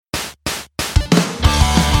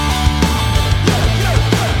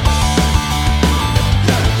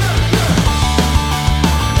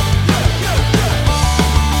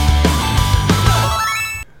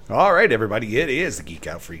All right, everybody, it is the Geek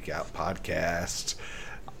Out Freak Out podcast.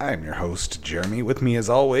 I'm your host, Jeremy. With me, as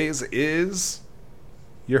always, is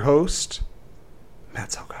your host, Matt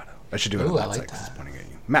Salgado. I should do it. Ooh, I like that. Pointing at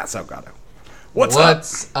you. Matt Salgado.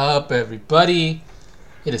 What's up, everybody?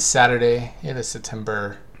 It is Saturday. It is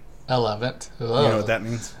September 11th. Hello. You know what that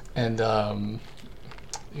means? And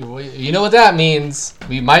you know what that means?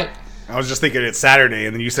 We might. I was just thinking it's Saturday,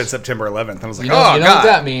 and then you said September 11th. I was like, you know what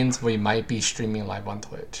that means? We might be streaming live on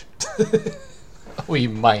Twitch. We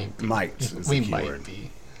might. We might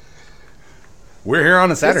be. We're here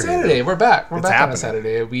on a Saturday. It's Saturday. We're back. We're back happening. on a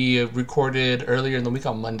Saturday. We recorded earlier in the week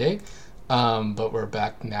on Monday, but we're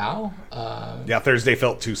back now. Yeah, Thursday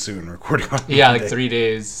felt too soon recording on Yeah, Monday. like 3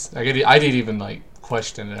 days. I didn't even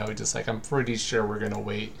question it. I was just like, I'm pretty sure we're gonna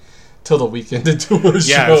wait till the weekend to do a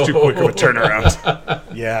show. Yeah, it was too quick of a turnaround.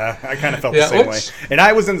 Yeah, I kind of felt the same way. And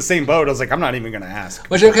I was in the same boat. I was like, I'm not even going to ask.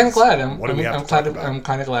 Which I'm kind of glad. I'm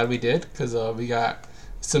kind of glad we did, because we got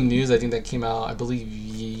some news, I think, that came out, I believe,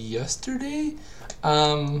 yesterday,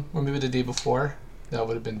 or maybe the day before. That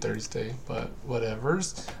would have been Thursday, but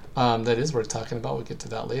whatever's. That is worth talking about. We'll get to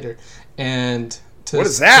that later. And what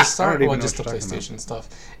is that? To start, just the PlayStation stuff.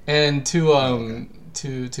 And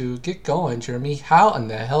to get going, Jeremy, how in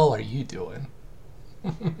the hell are you doing?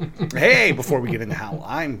 Hey, before we get into how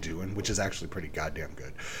I'm doing, which is actually pretty goddamn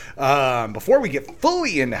good, before we get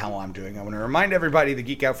fully into how I'm doing, I want to remind everybody the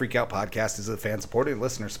Geek Out Freak Out podcast is a fan-supported,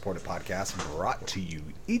 listener-supported podcast brought to you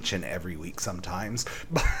each and every week sometimes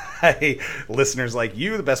by listeners like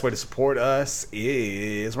you. The best way to support us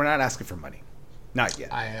is we're not asking for money. Not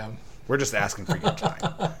yet. I am. We're just asking for your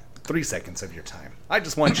time. 3 seconds of your time. I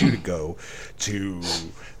just want you to go to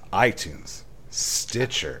iTunes,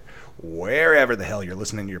 Stitcher, wherever the hell you're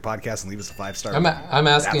listening to your podcast, and leave us a 5-star review. I'm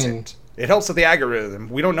asking. It helps with the algorithm.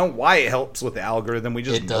 We don't know why it helps with the algorithm. We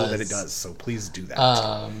just know does. that it does. So please do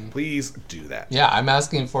that. Please do that. Yeah, I'm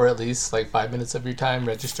asking for at least like 5 minutes of your time.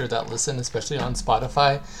 Register that listen, especially on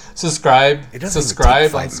Spotify. Subscribe.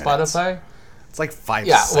 Subscribe on Spotify. It's like 5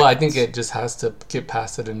 Yeah, seconds. well, I think it just has to get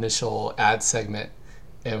past that initial ad segment,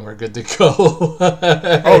 and we're good to go.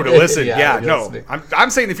 Oh, to listen? Yeah, no. Listening. I'm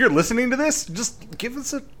saying if you're listening to this, just give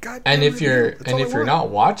us a goddamn And if review. you're not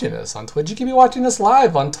watching us on Twitch, you can be watching us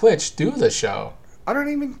live on Twitch. Do the show. I don't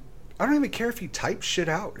even care if you type shit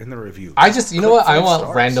out in the review. I just, you know what? I want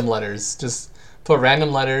 5 random letters. Just put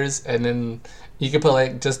random letters, and then you can put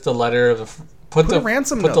like just the letter of the put the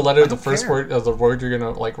letter of the first word of the word you're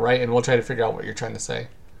gonna like write, and we'll try to figure out what you're trying to say.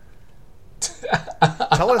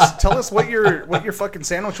 Tell us what your fucking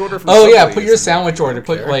sandwich order from Oh Subway yeah, put is. your sandwich order.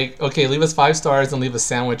 Put care. leave us 5 stars and leave a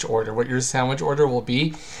sandwich order. What your sandwich order will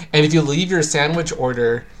be, and if you leave your sandwich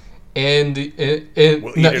order, and we'll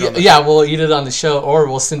eat it on the show, or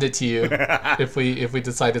we'll send it to you if we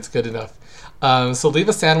decide it's good enough. So leave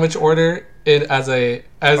a sandwich order for you.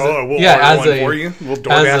 We'll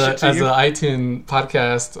DoorDash it to you. As an iTunes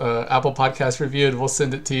podcast, Apple Podcast reviewed, we'll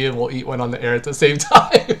send it to you, and we'll eat one on the air at the same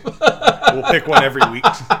time. We'll pick one every week.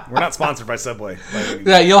 We're not sponsored by Subway.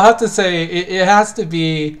 Yeah, you'll have to say it has to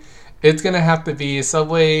be. It's gonna have to be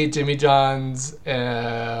Subway, Jimmy John's,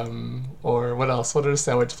 or what else? What other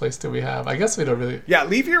sandwich place do we have? I guess we don't really. Yeah,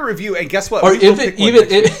 leave your review, and guess what? Or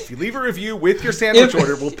if you leave a review with your sandwich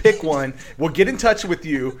order, we'll pick one. We'll get in touch with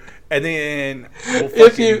you, and then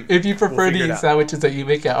if you prefer to eat sandwiches that you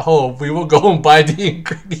make at home, we will go and buy the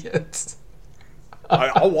ingredients.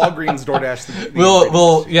 I'll Walgreens DoorDash the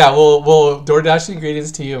We'll DoorDash the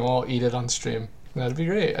ingredients to you, and we'll eat it on stream. That'd be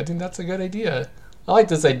great. I think that's a good idea. I like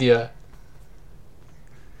this idea.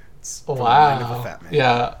 Wow.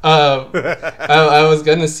 Yeah. I was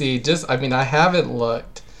gonna see. I haven't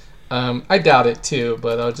looked. I doubt it too,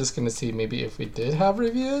 but I was just gonna see maybe if we did have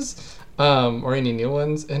reviews, or any new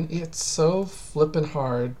ones. And it's so flippin'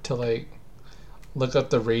 hard to like look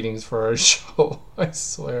up the ratings for our show. I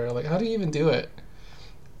swear. Like, how do you even do it?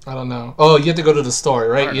 I don't know. Oh, you have to go to the store,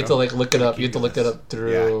 right? You have to like look it up. You have to look it up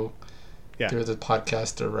through. Yeah. Through the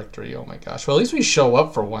podcast directory. Oh my gosh. Well, at least we show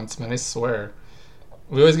up for once, man. I swear.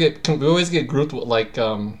 We always get grouped with like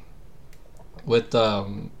with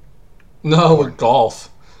golf,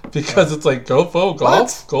 because it's like GoFo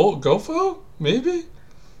golf, GoFo maybe.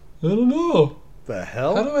 I don't know. The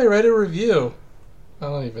hell? How do I write a review? I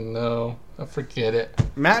don't even know. I forget it.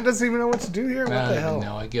 Matt doesn't even know what to do here. What the hell?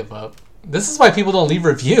 No, I give up. This is why people don't leave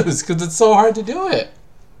reviews, because it's so hard to do it.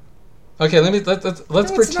 Okay,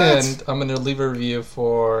 let's pretend I'm gonna leave a review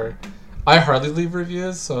for. I hardly leave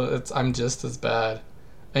reviews, so I'm just as bad.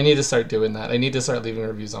 I need to start doing that. I need to start leaving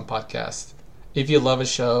reviews on podcasts. If you love a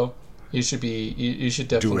show, you should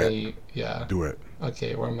definitely do it. Yeah. Do it.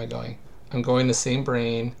 Okay, where am I going? I'm going to Same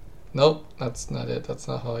Brain, Nope, that's not it. That's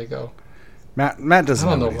not how I go. Matt doesn't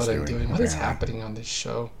I don't know what what I'm doing. What is happening on this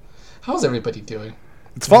show? How's everybody doing?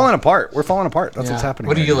 It's falling apart. We're falling apart. That's what's happening.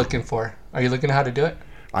 What are you looking for? Are you looking at how to do it?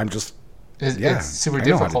 I'm just... It's super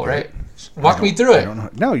difficult, right? Walk me through it. I don't know.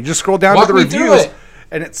 No, you just scroll down to the reviews,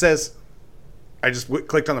 and it says... I just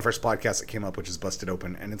clicked on the first podcast that came up, which is Busted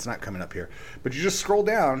Open, and it's not coming up here. But you just scroll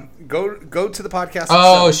down, go to the podcast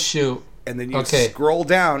itself. Oh, shoot. And then you scroll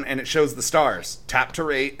down, and it shows the stars. Tap to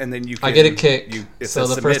rate, and then you can... I get a kick. So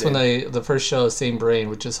the first one, the first show is Same Brain,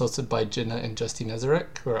 which is hosted by Jenna and Justine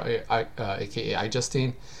Ezerek, or a.k.a.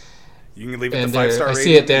 iJustine. You can leave it the 5-star rating. I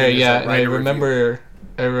see it there, yeah. And I remember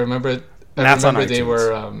they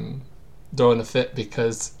were throwing a fit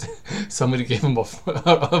because somebody gave him a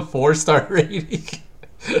 4-star rating.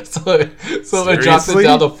 so it dropped it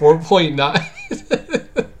down to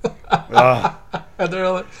 4.9.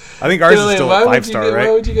 I think ours is still a 5-star, right?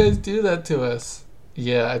 Why would you guys do that to us?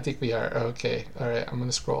 Yeah, I think we are. Okay. All right. I'm going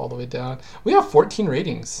to scroll all the way down. We have 14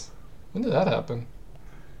 ratings. When did that happen?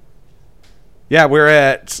 Yeah, we're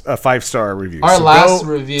at a 5-star review. Our last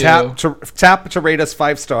review. Tap to rate us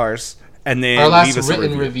 5 stars. And then our last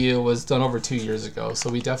written review was done over 2 years ago.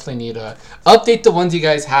 So we definitely need to update the ones you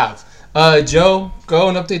guys have. Joe, go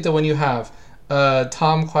and update the one you have.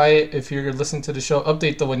 Tom Quiet, if you're listening to the show,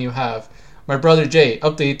 update the one you have. My brother Jay,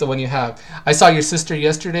 update the one you have. I saw your sister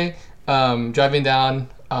yesterday driving down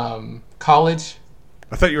college.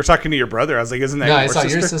 I thought you were talking to your brother. I was like, isn't that your sister? No, I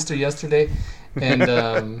saw your sister yesterday,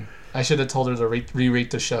 and I should have told her to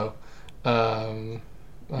re-rate the show.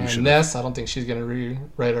 Ness, I don't think she's gonna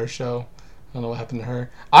rewrite our show. I don't know what happened to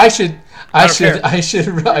her. I should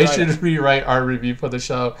rewrite our review for the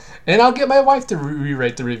show, and I'll get my wife to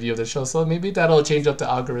rewrite the review of the show. So maybe that'll change up the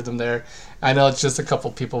algorithm there. I know it's just a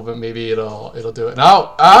couple people, but maybe it'll do it. And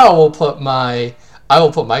I will put my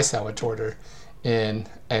sandwich order in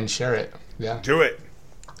and share it. Yeah, do it.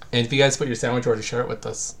 And if you guys put your sandwich order, share it with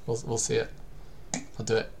us. We'll see it. I'll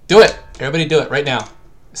do it. Do it. Everybody, do it right now.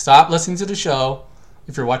 Stop listening to the show.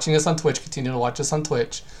 If you're watching us on Twitch, continue to watch us on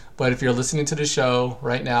Twitch. But if you're listening to the show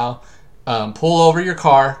right now, pull over your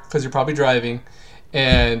car because you're probably driving,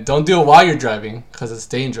 and don't do it while you're driving because it's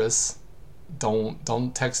dangerous.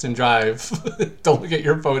 Don't text and drive. Don't look at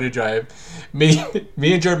your phone to drive. Me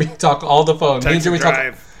and Jeremy talk all the phone. Text and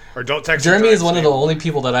drive. Or don't text. Jeremy is one of the only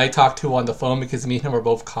people that I talk to on the phone because me and him are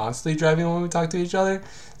both constantly driving when we talk to each other.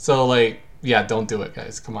 So don't do it,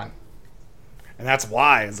 guys. Come on. And that's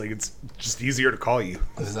why it's just easier to call you.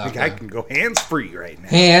 Exactly. I can go hands-free right now.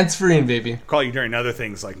 Hands-free, baby. Call you during other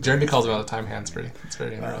things like... Jeremy calls me all the time hands-free. It's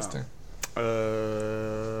very interesting.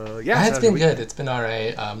 Yeah, it's been good. It's been all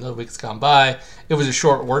right. Another week's gone by. It was a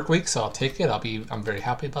short work week, so I'll take it. I'm very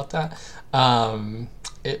happy about that.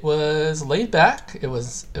 It was laid back.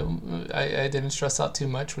 I didn't stress out too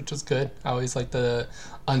much, which was good. I always like the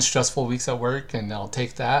unstressful weeks at work, and I'll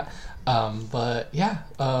take that. But yeah,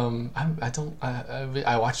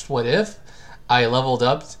 I watched What If. I leveled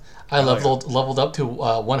up. Leveled up to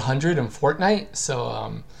 100 in Fortnite.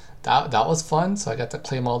 So that was fun. So I got to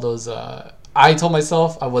claim all those. I told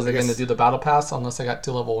myself I wasn't going to do the battle pass unless I got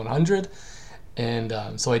to level 100, and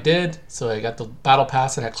so I did. So I got the battle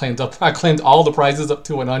pass, and I claimed all the prizes up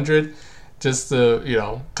to 100. Just to,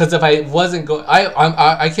 because if I wasn't going,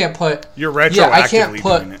 I can't put. You're retroactively I can't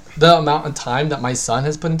put doing it. The amount of time that my son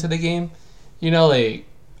has put into the game. We're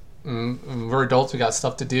adults. We got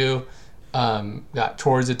stuff to do. Got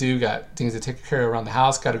chores to do. Got things to take care of around the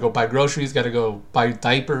house. Got to go buy groceries. Got to go buy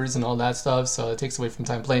diapers and all that stuff. So it takes away from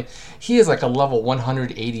time playing. He is like a level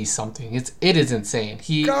 180 something. It is insane.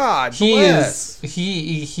 He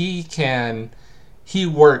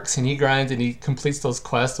works and he grinds and he completes those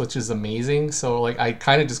quests, which is amazing. So I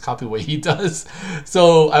kind of just copy what he does.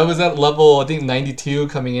 So I was at level, I think 92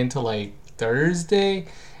 coming into Thursday,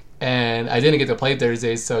 and I didn't get to play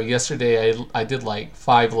Thursday. So yesterday I did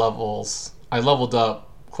 5 levels. I leveled up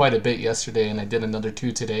quite a bit yesterday, and I did another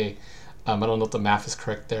 2 today. I don't know if the math is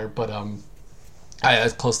correct there, but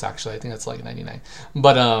it's close to, actually. I think it's 99.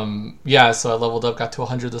 But yeah, so I leveled up, got to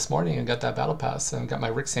 100 this morning, and got that battle pass, and got my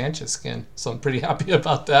Rick Sanchez skin. So I'm pretty happy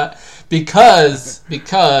about that because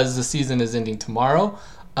the season is ending tomorrow.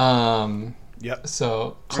 Yep.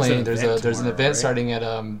 So there's an event starting at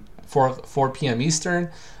 4 p.m.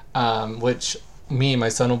 Eastern, which me and my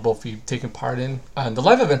son will both be taking part in. The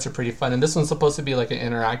live events are pretty fun, and this one's supposed to be an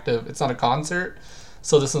interactive. It's not a concert.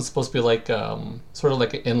 So this one's supposed to be sort of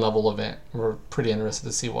like an in-level event. We're pretty interested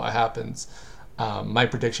to see what happens. My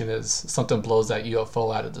prediction is something blows that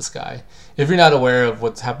UFO out of the sky. If you're not aware of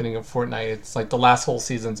what's happening in Fortnite, it's the last whole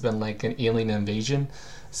season's been an alien invasion.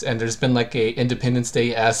 And there's been a Independence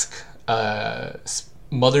Day-esque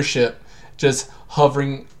mothership just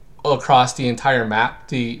hovering across the entire map,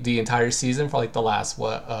 the entire season for like the last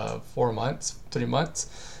 3 months.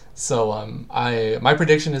 So my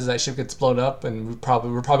prediction is that ship gets blown up, and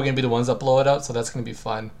we're probably gonna be the ones that blow it up. So that's gonna be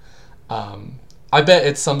fun. I bet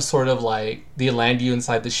it's some sort of like they land you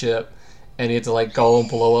inside the ship, and you have to like go and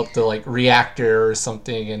blow up the like reactor or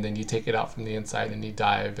something, and then you take it out from the inside and you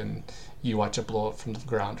dive and you watch it blow up from the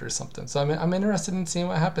ground or something. So I'm interested in seeing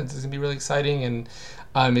what happens. It's gonna be really exciting, and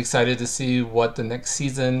I'm excited to see what the next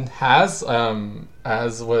season has.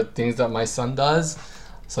 As what things that my son does,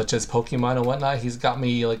 such as Pokemon and whatnot. He's got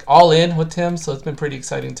me like all in with him, so it's been pretty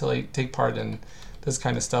exciting to like take part in this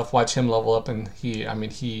kind of stuff. Watch him level up, and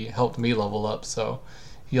he helped me level up. So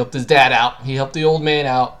he helped his dad out. He helped the old man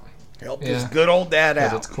out. Helped his good old dad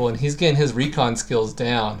out. It's cool, and he's getting his recon skills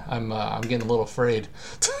down. I'm getting a little afraid.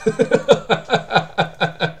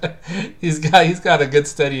 He's got a good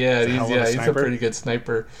steady head. He's a pretty good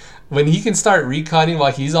sniper. When he can start reconning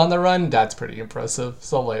while he's on the run, that's pretty impressive.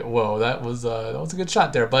 So I'm like, whoa, that was a good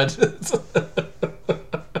shot there, bud.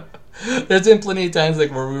 There's been plenty of times like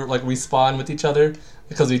where we spawn with each other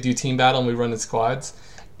because we do team battle and we run in squads,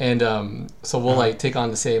 and so we'll like take on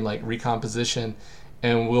the same like recon position.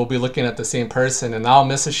 And we'll be looking at the same person, and I'll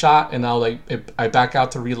miss a shot, and I back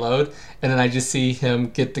out to reload, and then I just see him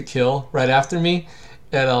get the kill right after me,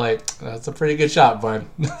 and I'm like, that's a pretty good shot, bud.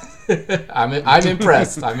 I'm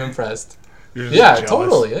impressed. I'm impressed. Jealous.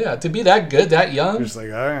 Totally. Yeah, to be that good, that young. You're just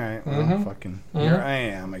like, all right, well, fucking here I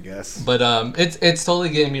am, I guess. But it's totally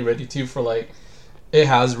getting me ready too for like, it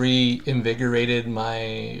has reinvigorated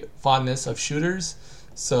my fondness of shooters.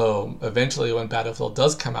 So eventually, when Battlefield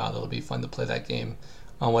does come out, it'll be fun to play that game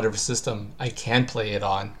on whatever system I can play it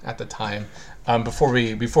on at the time. Before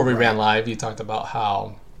we ran live, you talked about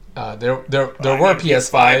how there were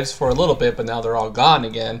PS5s for a little bit, but now they're all gone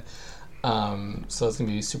again. So it's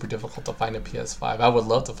gonna be super difficult to find a PS5. I would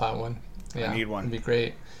love to find one. Yeah, I need one. It'd be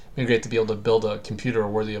great. It'd be great to be able to build a computer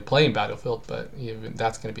worthy of playing Battlefield, but even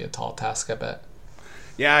that's gonna be a tall task, I bet.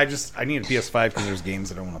 Yeah, I need a PS5 because there's games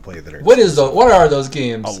that I want to play that are... What are those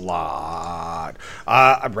games? A lot.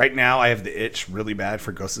 Right now, I have the itch really bad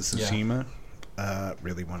for Ghost of Tsushima. Yeah.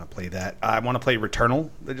 Really want to play that. I want to play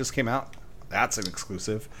Returnal that just came out. That's an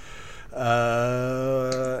exclusive.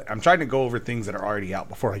 I'm trying to go over things that are already out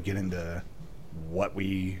before I get into what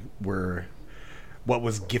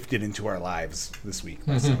was gifted into our lives this week.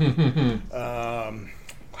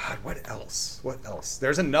 God, what else?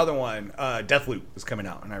 There's another one. Deathloop is coming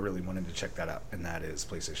out, and I really wanted to check that out, and that is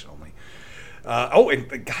PlayStation only.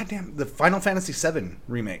 And goddamn, the Final Fantasy VII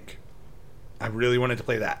remake. I really wanted to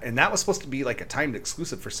play that, and that was supposed to be like a timed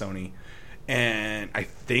exclusive for Sony, and I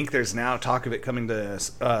think there's now talk of it coming to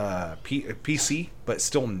PC, but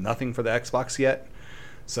still nothing for the Xbox yet.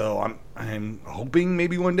 So I'm hoping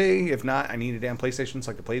maybe one day. If not, I need a damn PlayStation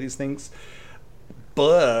so I can play these things.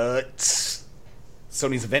 But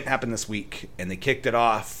Sony's event happened this week, and they kicked it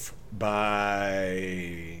off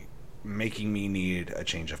by making me need a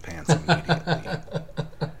change of pants immediately.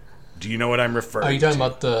 Do you know what I'm referring to? Are you talking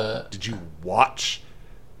about the... Did you watch?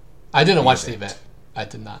 I didn't watch the event. I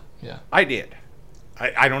did not, yeah. I did.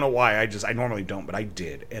 I don't know why. I normally don't, but I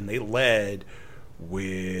did. And they led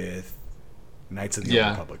with Knights of the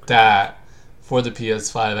Old Republic. That for the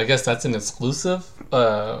PS5. I guess that's an exclusive...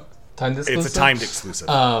 timed exclusive? It's a timed exclusive.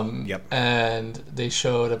 Yep. And they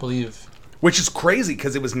showed, I believe, which is crazy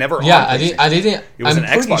because it was never on. I didn't. It was I'm an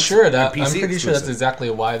pretty Xbox sure that. PC I'm pretty sure that's exactly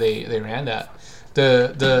why they ran that.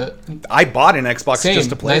 I bought an Xbox same, just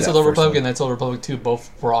to play Knights that. of the Republic and Knights of the Republic 2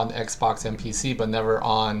 both were on Xbox and PC, but never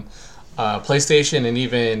on PlayStation. And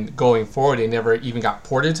even going forward, they never even got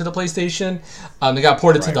ported to the PlayStation. They got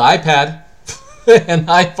ported to the iPad and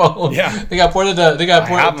iPhone. Yeah. They got ported to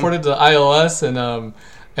ported to iOS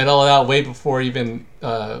and all of that way before even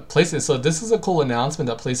PlayStation. So this is a cool announcement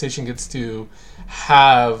that PlayStation gets to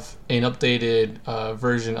have an updated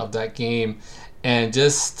version of that game. And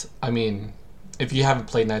just, I mean, if you haven't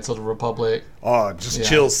played Knights of the Republic... Oh, just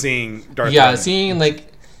chill seeing Darth Revan. Seeing a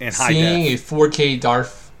 4K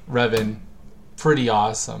Darth Revan, pretty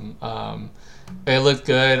awesome. It looked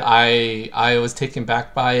good. I was taken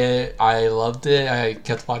back by it. I loved it. I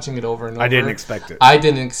kept watching it over and over. I didn't expect it. I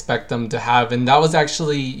didn't expect them to have, and that was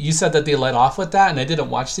actually, you said that they let off with that, and I didn't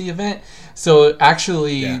watch the event. So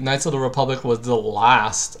actually, Knights of the Republic was the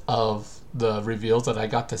last of the reveals that I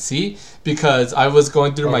got to see, because I was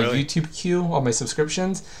going through my YouTube queue on my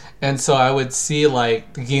subscriptions, and so I would see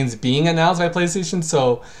like the games being announced by PlayStation.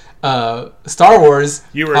 So Star Wars,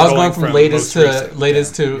 I was going from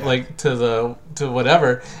latest to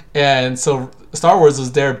whatever, and so Star Wars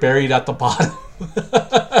was there buried at the bottom.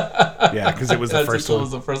 Yeah, because it was the first It one.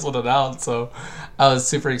 was the first one announced, so I was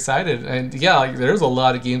super excited. And yeah, like there's a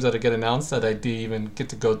lot of games that get announced that I didn't even get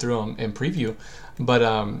to go through them in preview. But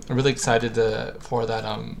I'm really excited for that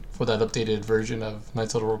updated version of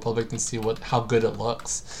Knights of the Republic and see how good it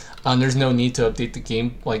looks. There's no need to update the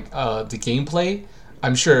game the gameplay.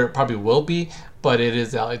 I'm sure it probably will be, but it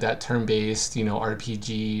is that turn-based,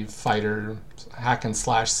 RPG fighter hack and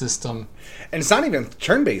slash system. And it's not even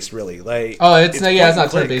turn-based, really. Like, it's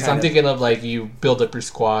not turn-based. I'm thinking of like you build up your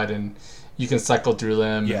squad and you can cycle through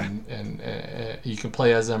them, and you can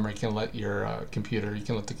play as them, or you can let the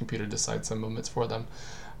computer decide some movements for them.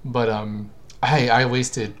 But I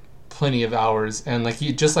wasted plenty of hours, and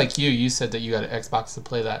just like you said that you got an Xbox to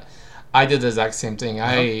play that. I did the exact same thing.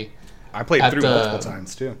 I played through multiple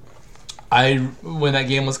times too. When that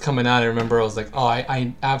game was coming out, I remember I was like,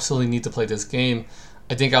 I absolutely need to play this game.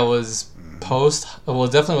 I think I was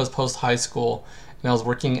definitely was post high school, and I was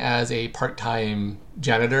working as a part-time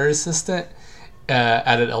janitor assistant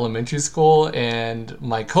at an elementary school, and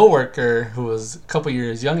my coworker, who was a couple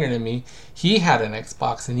years younger than me, he had an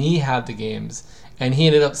Xbox and he had the games, and he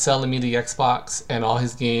ended up selling me the Xbox and all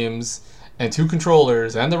his games and 2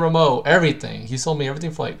 controllers and the remote, everything. He sold me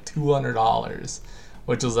everything for like $200,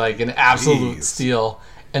 which was like an absolute steal.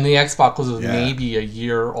 And the Xbox was maybe a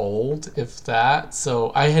year old, if that.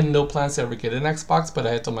 So I had no plans to ever get an Xbox, but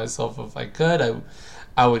I had told myself if I could,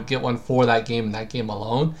 I would get one for that game and that game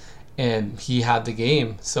alone. And he had the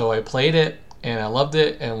game, so I played it and I loved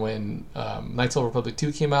it. And when Knights of the Republic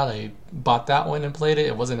 2 came out, I bought that one and played it.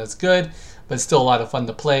 It wasn't as good, but it's still a lot of fun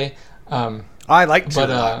to play. I like two a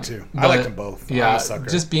lot too. I like them both. Yeah,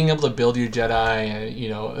 just being able to build your Jedi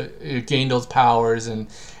and gain those powers and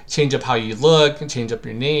change up how you look and change up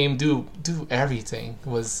your name, do everything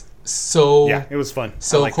was so it was fun,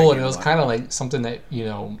 so cool, and it was kind of like something that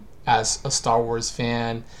as a Star Wars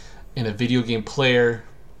fan and a video game player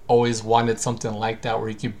always wanted something like that where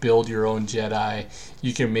you could build your own Jedi,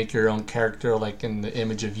 you can make your own character like in the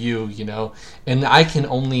image of you, and I can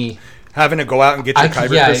only. Having to go out and get your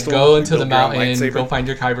Kyber crystal. Go into the mountain, go find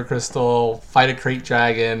your Kyber crystal, fight a crate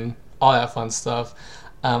dragon, all that fun stuff.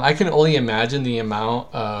 I can only imagine the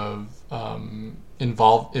amount of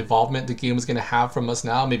involvement the game is going to have from us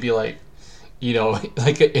now. Maybe like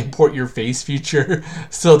an import your face feature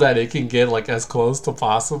so that it can get like as close to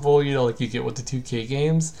possible. Like you get with the 2K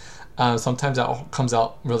games. Sometimes that comes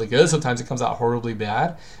out really good. Sometimes it comes out horribly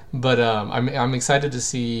bad. But I'm excited to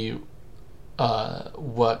see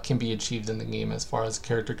what can be achieved in the game as far as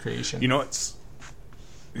character creation.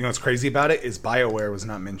 What's crazy about it is BioWare was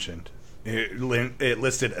not mentioned. It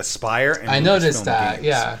listed Aspire and I noticed that,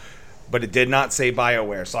 games, but it did not say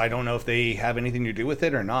BioWare, so I don't know if they have anything to do with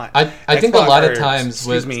it or not. I think a lot of times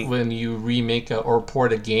when you remake or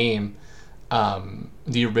port a game,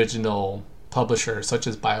 the original publisher, such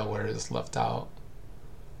as BioWare, is left out.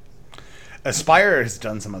 Aspire has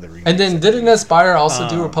done some other remakes. And then didn't Aspire also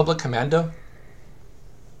do Republic Commando?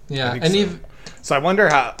 Yeah, and so I wonder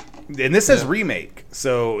how. And this says remake,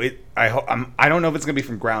 so I don't know if it's going to be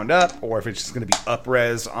from ground up or if it's just going to be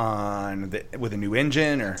up-res with a new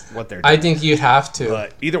engine or what they're doing. I think you have to.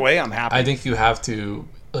 But either way, I'm happy. I think you have to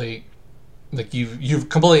like you've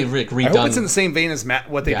completely redone. I hope it's in the same vein as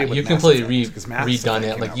what they did with you Mass completely Effect, redone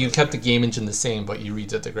it. Like you kept the game engine the same, but you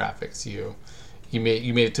redid the graphics. You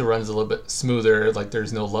made it to run a little bit smoother. Like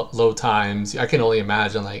there's no low times. I can only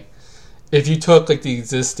imagine like if you took like the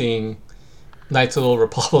existing Knights of the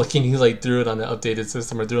Republic and you like threw it on an updated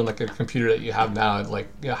system or threw it on like a computer that you have now,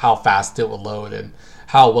 like how fast it would load and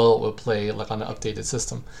how well it would play like on an updated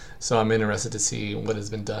system. So I'm interested to see what has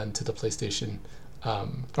been done to the PlayStation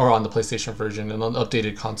or on the PlayStation version and on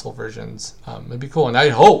updated console versions. It'd be cool, and I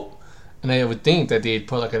hope and I would think that they'd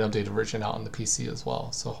put like an updated version out on the PC as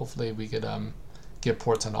well. So hopefully we could get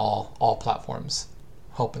ports on all platforms.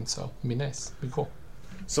 Hoping so. It'd be nice. It'd be cool.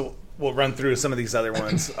 So we'll run through some of these other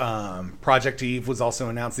ones. Project Eve was also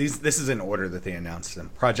announced. This is in order that they announced them.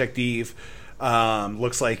 Project Eve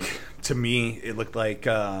looks like, to me, it looked like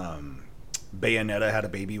Bayonetta had a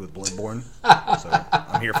baby with Bloodborne. So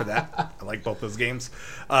I'm here for that. I like both those games.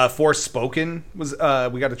 Forspoken was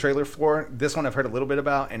we got a trailer for. This one I've heard a little bit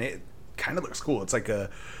about, and it kind of looks cool. It's like a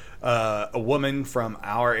woman from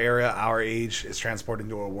our era, our age, is transported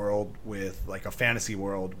into a world with like a fantasy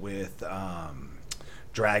world with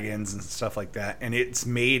dragons and stuff like that, and it's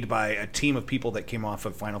made by a team of people that came off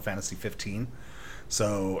of Final Fantasy 15.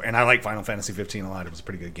 So, and I like Final Fantasy 15 a lot. It was a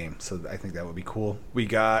pretty good game, so I think that would be cool. We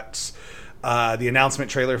got the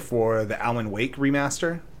announcement trailer for the Alan Wake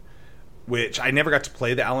remaster, which I never got to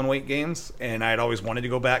play the Alan Wake games, and I had always wanted to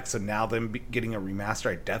go back. So now them getting a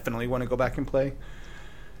remaster, I definitely want to go back and play.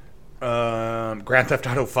 Grand Theft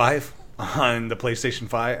Auto 5 on the PlayStation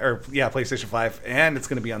 5, PlayStation 5, and it's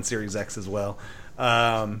going to be on Series X as well.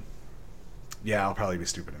 I'll probably be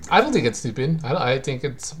stupid. I don't think it's stupid. I think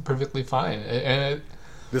it's perfectly fine. And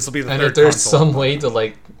this will be the and third if there's console. some way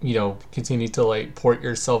to continue to port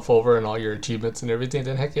yourself over and all your achievements and everything,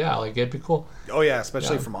 then heck yeah, it'd be cool. Oh yeah,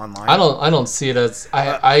 especially from online. I don't see it as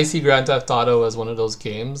I see Grand Theft Auto as one of those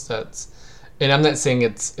games that's, and I'm not saying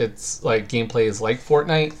it's like gameplay is like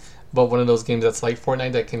Fortnite, but one of those games that's like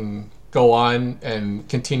Fortnite that can go on and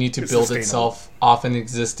continue to build itself off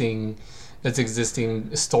its existing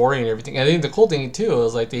story and everything. And I think the cool thing too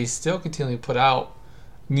is they still continually put out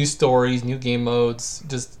new stories, new game modes,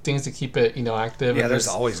 just things to keep it active. Yeah, there's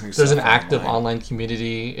always new. There's an active online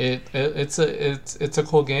community. It's a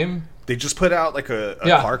cool game. They just put out a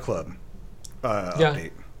car club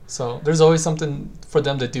update. So there's always something for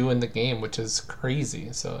them to do in the game, which is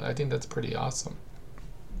crazy. So I think that's pretty awesome.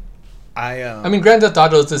 I mean, Grand Theft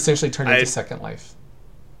Auto is essentially turned into Second Life.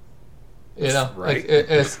 Right?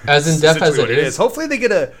 It's as in depth as it is. Hopefully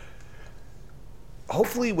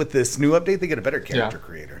with this new update, they get a better character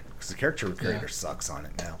creator, because the character creator sucks on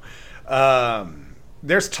it now.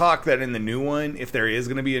 There's talk that in the new one, if there is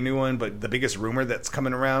going to be a new one, but the biggest rumor that's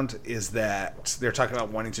coming around is that they're talking about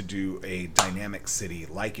wanting to do a dynamic city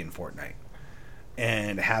like in Fortnite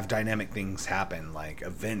and have dynamic things happen, like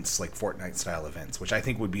events, like Fortnite style events, which I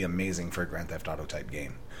think would be amazing for a Grand Theft Auto type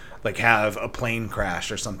game. Like have a plane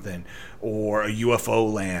crash or something, or a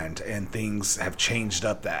UFO land, and things have changed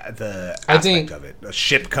up the aspect of it. A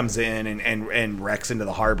ship comes in and wrecks into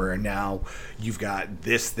the harbor, and now you've got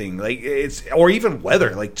this thing. Or even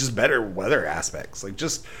weather, just better weather aspects,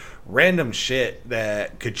 just random shit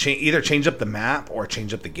that could either change up the map or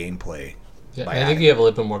change up the gameplay. Yeah, I think you have a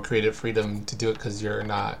little bit more creative freedom to do it because you're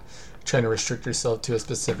not trying to restrict yourself to a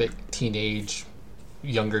specific teenage,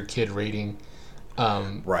 younger kid rating.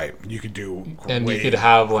 Right, you could do, and you could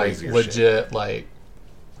have legit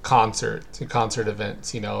concert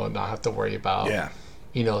events, and not have to worry about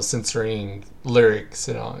censoring lyrics,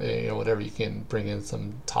 whatever. You can bring in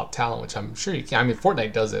some top talent, which I'm sure you can. I mean,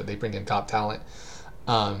 Fortnite does it; they bring in top talent,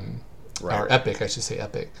 or Epic, I should say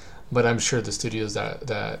Epic. But I'm sure the studios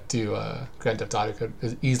that do Grand Theft Auto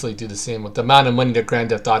could easily do the same with the amount of money that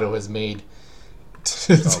Grand Theft Auto has made.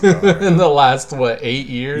 In the last 8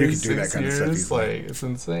 years, you can do that kind of stuff easily. It's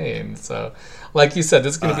insane. So, like you said,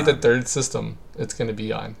 this is going to be the third system it's going to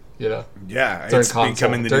be on. Yeah, third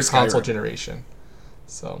console generation.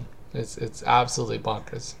 So it's absolutely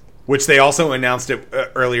bonkers. Which they also announced it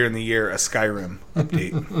earlier in the year, a Skyrim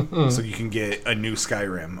update, so you can get a new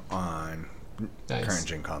Skyrim on current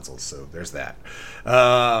gen consoles. So there's that.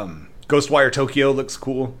 Ghostwire Tokyo looks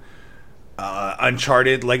cool.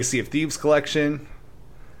 Uncharted Legacy of Thieves collection.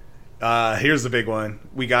 Here's the big one.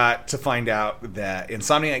 We got to find out that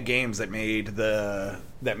Insomniac Games that made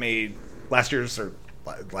last year was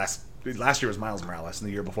Miles Morales, and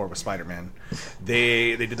the year before was Spider-Man.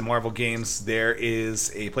 They did the Marvel games. There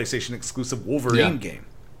is a PlayStation exclusive Wolverine game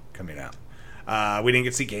coming out. We didn't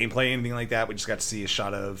get to see gameplay or anything like that. We just got to see a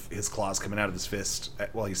shot of his claws coming out of his fist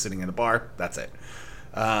while he's sitting in a bar. That's it.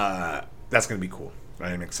 That's going to be cool.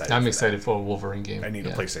 I'm excited for a Wolverine game. I need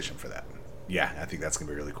a PlayStation for that. Yeah, I think that's going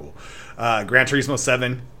to be really cool. Gran Turismo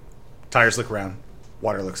 7. Tires look round.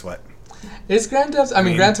 Water looks wet. Is Gran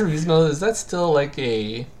Turismo, is that still like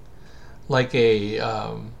a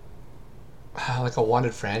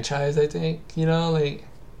wanted franchise, I think?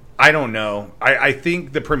 I don't know. I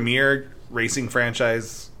think the premier racing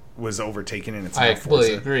franchise was overtaken in its I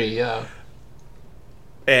completely agree, yeah.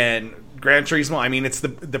 And Gran Turismo, I mean, it's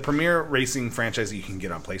the premier racing franchise that you can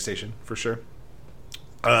get on PlayStation for sure.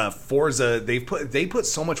 Forza, they put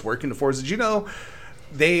so much work into Forza. Did you know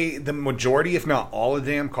the majority, if not all, of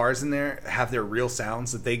the damn cars in there have their real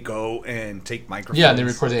sounds that they go and take microphones? Yeah, and they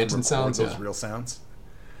record the engine sounds. Those real sounds.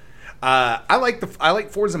 I like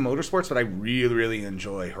Forza Motorsports, but I really, really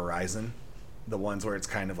enjoy Horizon, the ones where it's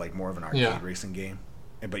kind of like more of an arcade racing game,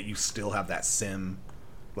 but you still have that sim.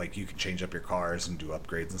 Like, you can change up your cars and do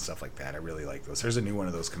upgrades and stuff like that. I really like those. There's a new one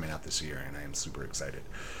of those coming out this year, and I am super excited.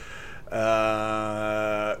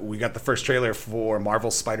 We got the first trailer for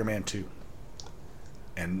Marvel's Spider-Man 2.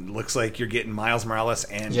 And looks like you're getting Miles Morales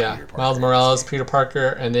and Peter Parker. Miles Morales, Peter Parker,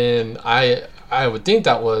 and then I would think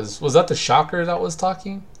that was that the Shocker that was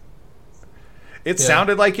talking? It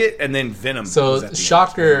sounded like it, and then Venom. So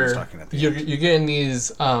Shocker, you're getting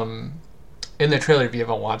these in the trailer. If you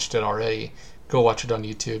haven't watched it already, go watch it on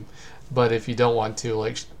YouTube. But if you don't want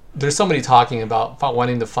to, there's somebody talking about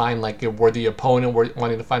wanting to find a worthy opponent,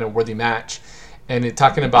 wanting to find a worthy match, and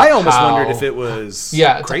talking about. I almost wondered if it was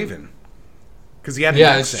Craven. because he had an Yeah,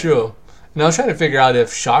 accent. it's true. And I was trying to figure out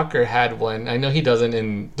if Shocker had one. I know he doesn't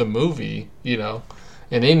in the movie, in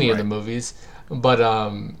any of the movies. But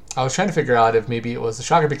I was trying to figure out if maybe it was a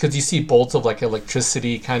Shocker, because you see bolts of like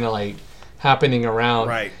electricity kind of like happening around.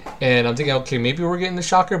 Right. And I'm thinking, okay, maybe we're getting the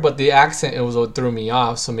Shocker, but the accent, it was what threw me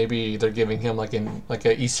off. So maybe they're giving him like an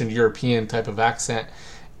Eastern European type of accent.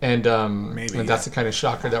 And that's the kind of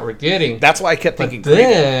Shocker that we're getting. That's why I kept thinking. But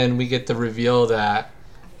then we get the reveal that,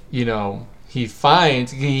 he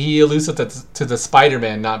alludes to the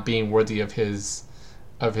Spider-Man not being worthy of his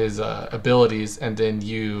abilities, and then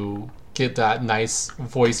you get that nice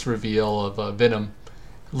voice reveal of Venom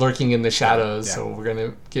lurking in the shadows. Yeah. So we're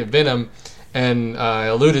gonna get Venom, and I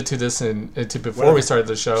alluded to this before we started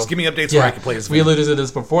the show. Just give me updates where I can play as Venom. We alluded to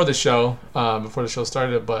this before the show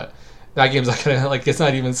started, but that game's not gonna it's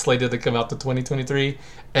not even slated to come out to 2023,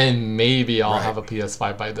 and maybe I'll have a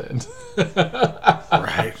PS5 by then.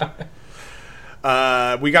 Right.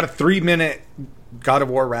 We got a 3-minute God of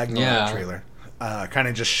War Ragnarok trailer. Kind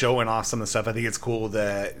of just showing off some of the stuff. I think it's cool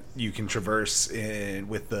that you can traverse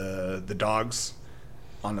with the dogs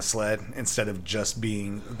on the sled instead of just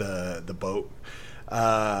being the boat.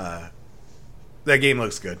 That game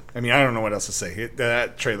looks good. I mean, I don't know what else to say.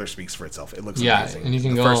 That trailer speaks for itself. It looks amazing. And you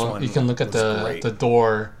can you can look at the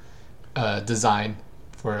door design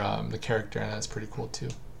for the character, and that's pretty cool too.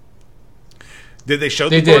 Did they show?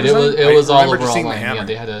 They did. It was all over online. Yeah,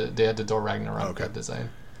 they had the door Ragnarok design.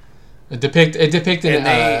 It depicted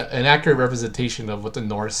an accurate representation of what the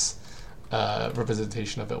Norse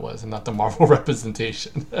representation of it was, and not the Marvel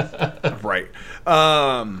representation. Right.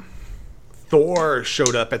 Thor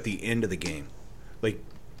showed up at the end of the game,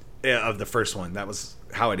 of the first one. That was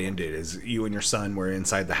how it ended. Is you and your son were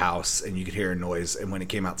inside the house, and you could hear a noise, and when it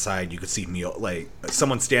came outside, you could see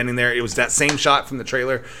someone standing there. It was that same shot from the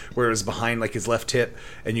trailer where it was behind his left hip,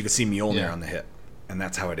 and you could see Mjolnir on the hip, and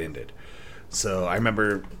that's how it ended. So I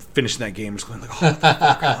remember finishing that game, just going oh, fuck,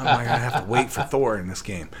 am I gonna have to wait for Thor in this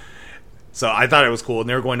game? So I thought it was cool, and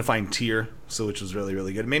they were going to find Tyr, which was really,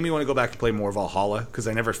 really good. It made me want to go back and play more Valhalla, because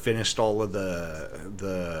I never finished all of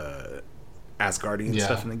the Asgardian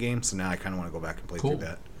stuff in the game, so now I kind of want to go back and play through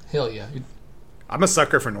that. Hell yeah. I'm a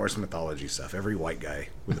sucker for Norse mythology stuff. Every white guy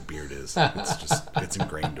with a beard is. It's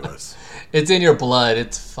ingrained to us. It's in your blood.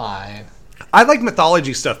 It's fine. I like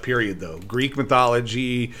mythology stuff, period, though. Greek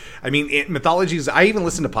mythology. I mean, mythologies. I even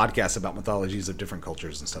listen to podcasts about mythologies of different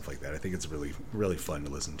cultures and stuff like that. I think it's really, really fun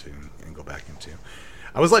to listen to and go back into.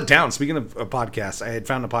 I was let down. Speaking of podcasts, I had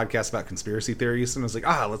found a podcast about conspiracy theories, and I was like,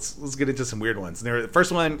 let's get into some weird ones. And the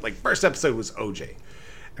first episode was OJ.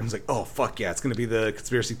 And I was like, oh, fuck yeah, it's going to be the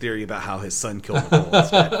conspiracy theory about how his son killed Nicole. It's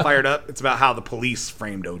fired up. It's about how the police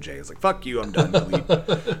framed OJ. It's like, fuck you, I'm done.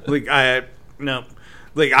 No.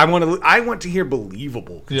 I want to hear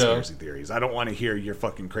believable conspiracy theories. I don't want to hear your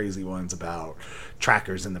fucking crazy ones about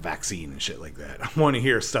trackers in the vaccine and shit like that. I want to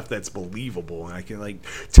hear stuff that's believable, and I can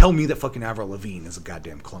tell me that fucking Avril Lavigne is a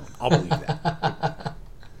goddamn clone. I'll believe that.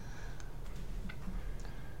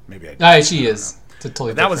 Maybe I do. She is.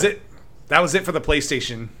 That was it. That was it for the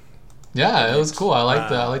PlayStation. Yeah, it was cool. I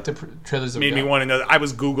like the trailers. Made me want to know. I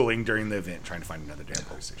was Googling during the event trying to find another damn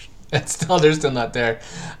PlayStation. They're still not there.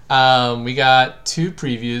 We got 2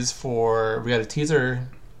 previews we got a teaser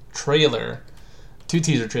trailer, 2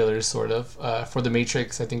 teaser trailers sort of, for The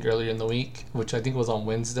Matrix, I think earlier in the week, which I think was on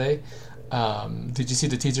Wednesday. Did you see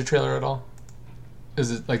the teaser trailer at all?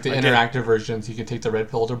 Is it like the interactive versions? You can take the red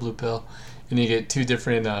pill or blue pill, and you get 2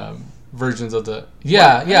 different versions of the...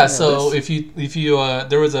 Yeah. So if you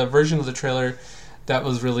there was a version of the trailer that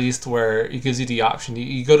was released where it gives you the option.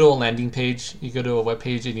 You go to a landing page, you go to a web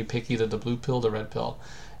page, and you pick either the blue pill or the red pill.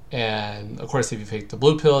 And of course, if you pick the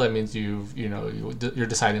blue pill, that means you're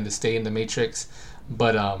deciding to stay in the Matrix.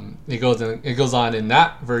 But it goes on in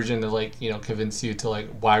that version to convince you to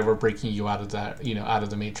why we're breaking you out of that out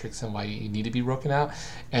of the Matrix and why you need to be broken out.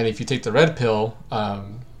 And if you take the red pill,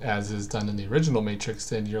 as is done in the original Matrix,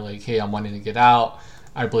 then you're like, hey, I'm wanting to get out.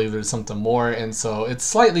 I believe there's something more, and so it's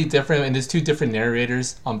slightly different, and there's 2 different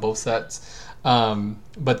narrators on both sets.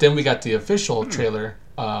 But then we got the official trailer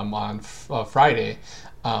on Friday,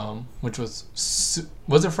 which was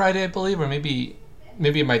it Friday, I believe, or maybe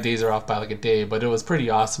my days are off by a day, but it was pretty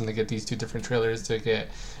awesome to get these 2 different trailers to get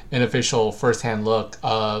an official first-hand look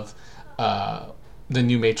of the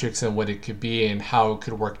new Matrix and what it could be and how it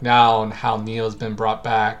could work now and how Neo's been brought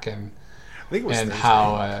back and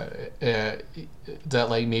how that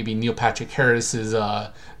maybe Neil Patrick Harris is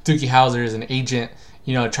Doogie Howser is an agent,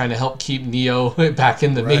 trying to help keep Neo back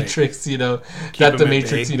in the Matrix, that the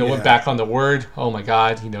Matrix, went back on the word. Oh my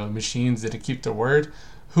God, machines didn't keep the word.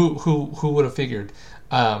 Who would have figured?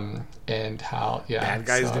 And how bad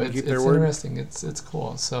guys so didn't keep it's their word. Interesting. It's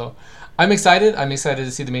cool. So I'm excited. I'm excited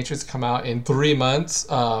to see The Matrix come out in 3 months.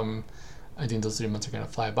 I think those 3 months are gonna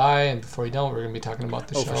fly by, and before you know it, we're gonna be talking about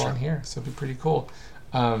the show on here. So it'll be pretty cool.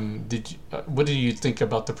 What did you think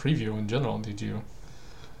about the preview in general? Did you?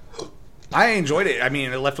 I enjoyed it. I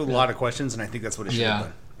mean, it left with a lot of questions, and I think that's what it should have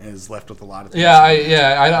done. It was left with a lot of things.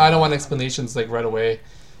 I don't want explanations like right away,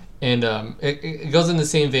 and it goes in the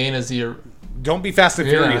same vein as the. Don't be Fast and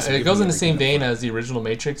Furious. It goes in the same vein as the original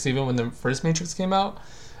Matrix. Even when the first Matrix came out,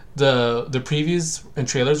 the previews and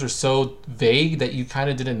trailers were so vague that you kind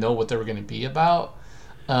of didn't know what they were going to be about.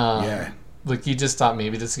 Like you just thought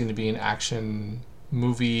maybe this is going to be an action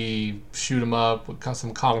movie, shoot 'em up with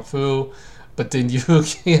some kung fu, but then you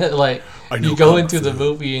get like you go into the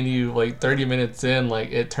movie and you like 30 minutes in,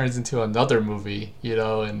 like it turns into another movie,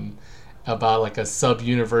 and about like a sub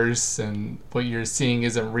universe, and what you're seeing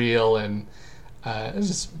isn't real, and it's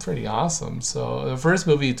just pretty awesome. So the first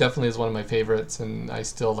movie definitely is one of my favorites, and I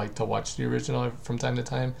still like to watch the original from time to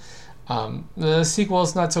time. The sequel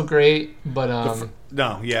is not so great, but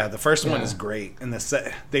the first one is great, and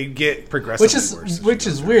they get progressively worse. Which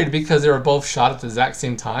is weird because they were both shot at the exact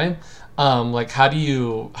same time. Like how do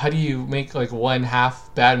you make like one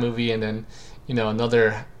half bad movie and then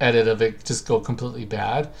another edit of it just go completely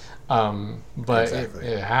bad? But exactly.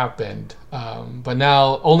 it happened. But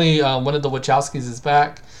now only one of the Wachowskis is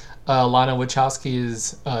back. Lana Wachowski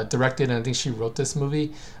is directed, and I think she wrote this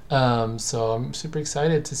movie. So I'm super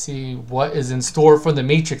excited to see what is in store for The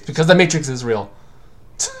Matrix, because The Matrix is real.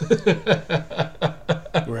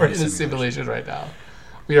 We're in a simulation right now.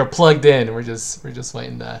 We are plugged in. We're just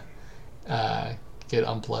waiting to get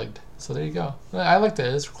unplugged. So there you go. I like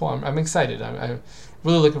that. It's cool. I'm excited. I'm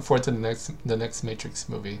really looking forward to the next Matrix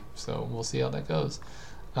movie. So we'll see how that goes.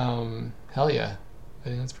 Hell yeah. I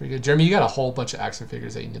think that's pretty good. Jeremy, you got a whole bunch of action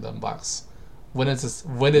figures that you need to unbox. When is this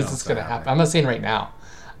going to happen? I'm not saying right now.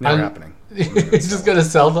 Never happening. You're just going to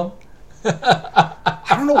sell them? I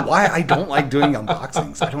don't know why I don't like doing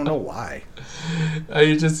unboxings. I don't know why.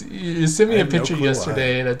 You sent me a picture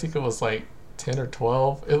yesterday, and I think it was like 10 or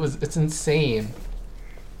 12. It's insane.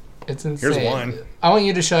 It's insane. Here's one. I want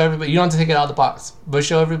you to show everybody. You don't have to take it out of the box, but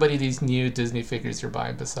show everybody these new Disney figures you're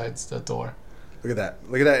buying besides the Thor. Look at that.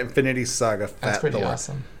 Look at that Infinity Saga fat That's pretty Thor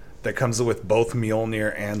awesome. that comes with both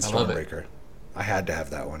Mjolnir and Stormbreaker. I had to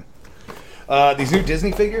have that one. These new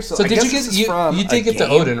Disney figures. So did you get you did get the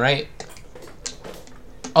Odin, right?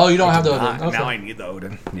 Oh, you don't have the Odin. Okay. Now I need the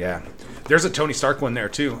Odin. Yeah. There's a Tony Stark one there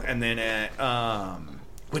too, and then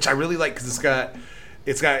which I really like because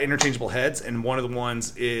it's got interchangeable heads, and one of the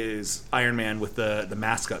ones is Iron Man with the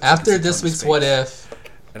mask up. After this week's What If,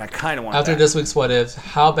 and I kind of want after this week's What If,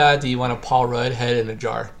 how bad do you want a Paul Rudd head in a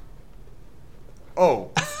jar?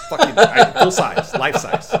 Oh, fucking full size, life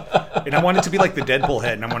size. And I want it to be like the Deadpool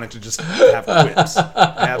head, and I want it to just have whips.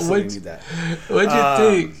 I absolutely need that. What'd you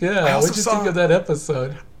think? Yeah, what'd you think of that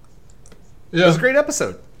episode? Yeah. It was a great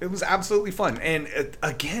episode. It was absolutely fun. And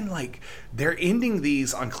again, like, they're ending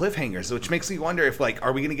these on cliffhangers, which makes me wonder if, like,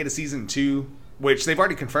 are we going to get a season 2? Which they've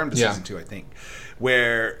already confirmed a season 2, I think.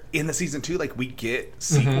 Where in the season 2, like, we get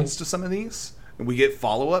sequels to some of these. And we get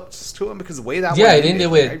follow-ups to them because the way that one it ended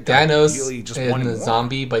with Thanos and the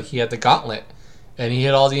zombie, but he had the gauntlet. And he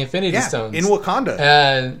had all the Infinity Stones. In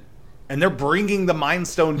Wakanda. And they're bringing the Mind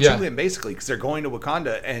Stone to him, basically, because they're going to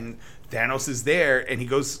Wakanda, and Thanos is there, and he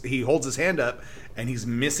holds his hand up, and he's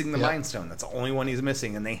missing the Mind Stone. That's the only one he's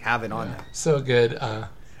missing, and they have it on him. So good.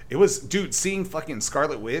 It was, dude, seeing fucking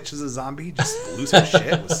Scarlet Witch as a zombie just lose her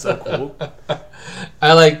shit was so cool.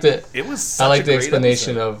 I liked it. It was I like the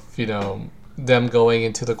explanation of, them going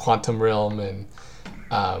into the quantum realm, and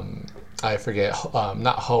I forget,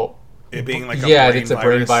 not Hope. It being like a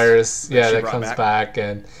brain virus. That comes back,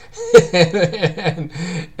 and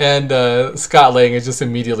Scott Lang is just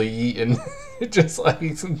immediately eaten, just like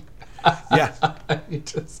he's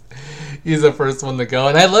the first one to go.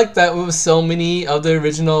 And I like that it was so many of the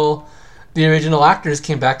original actors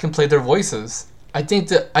came back and played their voices. I think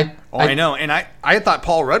that I know, and I thought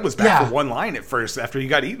Paul Rudd was back for one line at first after he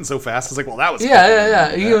got eaten so fast. I was like, well, that was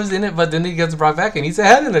He was in it, but then he gets brought back, and he's a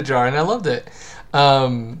head in a jar, and I loved it.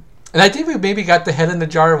 And I think we maybe got the head in the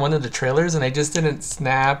jar in one of the trailers, and I just didn't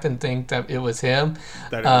snap and think that it was him.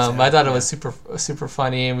 I thought it was super super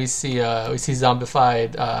funny, and we see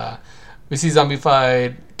zombified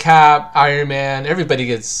Cap, Iron Man. Everybody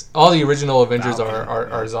gets all the original Avengers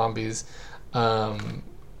are zombies.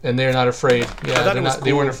 And they're not afraid. Yeah,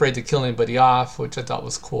 they weren't afraid to kill anybody off, which I thought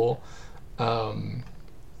was cool. I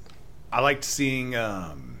liked seeing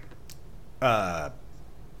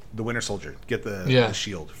the Winter Soldier, get the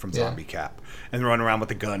shield from Zombie Cap, and run around with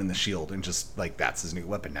the gun and the shield, and just like that's his new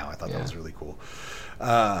weapon now. I thought that was really cool.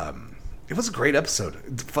 It was a great episode.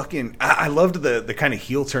 I loved the kind of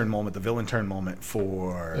heel turn moment, the villain turn moment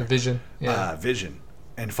for Vision. Vision.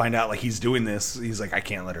 And find out like he's doing this. He's like, I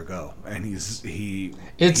can't let her go, and he's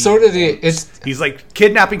like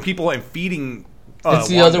kidnapping people and feeding. It's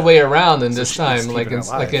the other way around in this time. Like in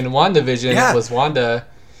WandaVision, it was Wanda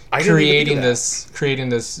creating this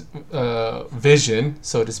vision,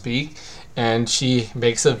 so to speak, and she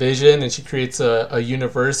makes a vision and she creates a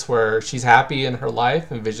universe where she's happy in her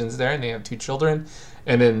life and Vision's there and they have 2 children.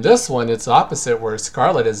 And in this one, it's the opposite, where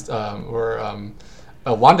Scarlet is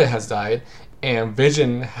Wanda has died. And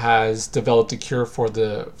Vision has developed a cure for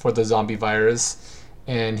the zombie virus,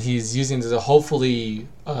 and he's using it to hopefully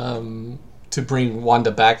to bring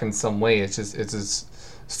Wanda back in some way. It's just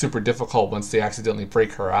super difficult once they accidentally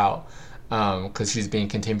break her out, because she's being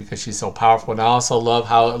contained because she's so powerful. And I also love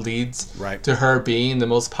how it leads to her being the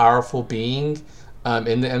most powerful being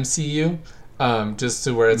in the MCU, just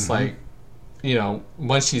to where it's like, you know,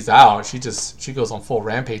 once she's out, she goes on full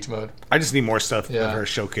rampage mode. I just need more stuff of her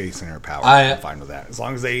showcasing her power. I'm fine with that, as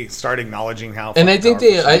long as they start acknowledging how. And I think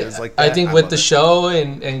I think with the show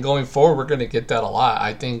and going forward, we're going to get that a lot.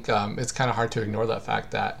 I think it's kind of hard to ignore that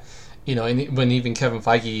fact that, you know, and when even Kevin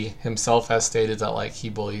Feige himself has stated that, like,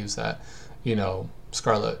 he believes that, you know,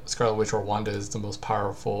 Scarlet Witch or Wanda is the most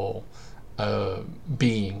powerful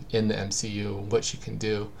being in the MCU, what she can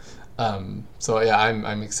do. So yeah,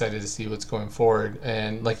 I'm excited to see what's going forward.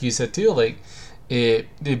 And like you said too, like the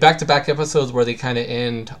back-to-back episodes where they kind of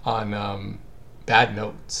end on bad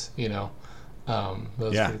notes, you know, that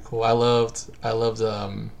was pretty cool. I loved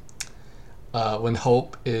when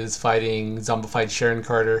Hope is fighting zombified Sharon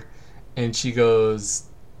Carter, and she goes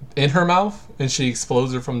in her mouth and she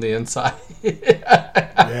explodes her from the inside.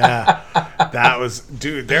 That was,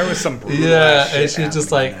 dude, there was some brutal shit, and she's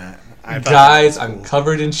just like, guys, cool. I'm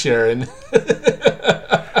covered in Sharon.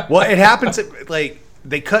 Well, it happens like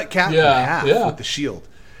they cut Cap in half with the shield,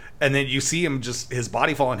 and then you see him just his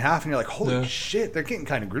body fall in half, and you're like, holy shit, they're getting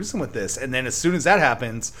kind of gruesome with this. And then as soon as that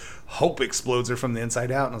happens, Hope explodes her from the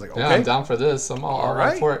inside out, and I was like, okay, I'm down for this. I'm all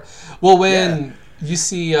right for it. Well, when you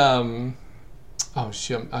see Happy,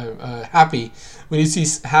 when you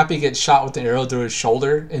see Happy get shot with an arrow through his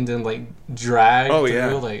shoulder and then like drag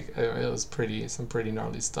through, like it was some pretty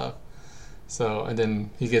gnarly stuff. So, and then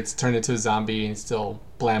he gets turned into a zombie and still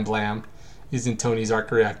blam using Tony's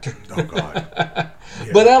arc reactor. Oh god!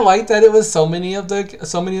 But I like that it was so many of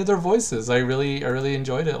their voices. I really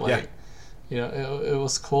enjoyed it. Like, you know, it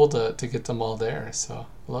was cool to get them all there. So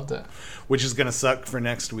I loved it. Which is gonna suck for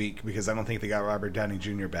next week because I don't think they got Robert Downey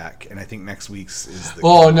Jr. back, and I think next week's is the.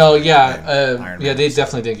 Oh no! Yeah, they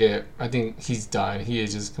definitely didn't get. I think he's done. He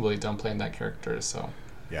is just completely done playing that character. So.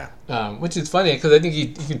 Yeah. Which is funny because I think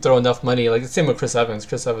he can throw enough money. Like the same with Chris Evans.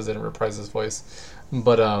 Chris Evans didn't reprise his voice,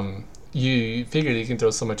 but you figured you can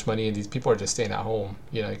throw so much money, and these people are just staying at home.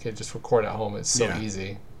 You know, you could just record at home. It's so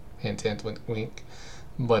easy. Hint, hint, wink, wink.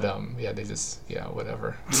 But they just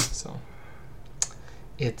whatever. So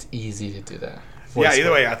it's easy to do that.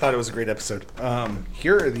 Either way, I thought it was a great episode.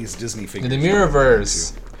 Here are these Disney figures. The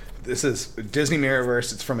Mirrorverse. This is Disney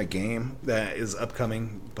Mirrorverse. It's from a game that is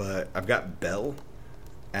upcoming, but I've got Belle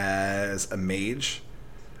as a mage,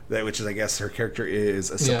 which is, I guess, her character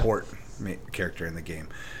is a support character in the game,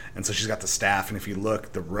 and so she's got the staff. And if you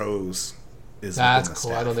look, the rose is that's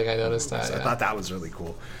cool. I don't think I noticed that. So I thought that was really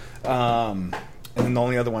cool. And then the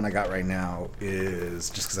only other one I got right now is,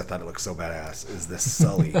 just because I thought it looked so badass, is this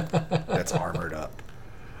Sully that's armored up.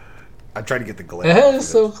 I'm trying to get the glare. It is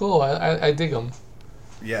so cool. I dig them.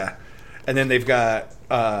 Yeah. And then they've got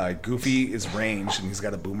Goofy is ranged, and he's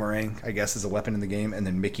got a boomerang, I guess, as a weapon in the game. And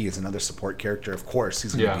then Mickey is another support character. Of course,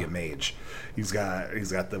 he's going to be a mage. He's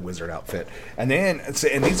got the wizard outfit. And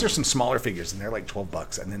these are some smaller figures, and they're like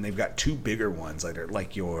 $12. And then they've got 2 bigger ones that are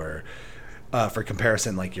like your, for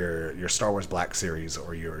comparison, like your Star Wars Black Series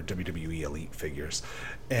or your WWE Elite figures.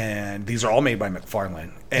 And these are all made by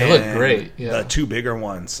McFarlane. They look great. The 2 bigger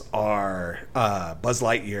ones are Buzz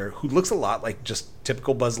Lightyear, who looks a lot like just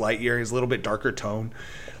typical Buzz Lightyear. He's a little bit darker tone.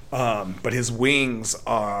 But his wings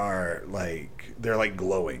are they're like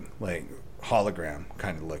glowing, like hologram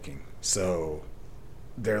kind of looking. So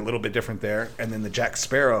they're a little bit different there. And then the Jack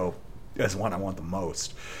Sparrow is one I want the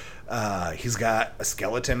most. He's got a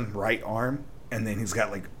skeleton right arm, and then he's got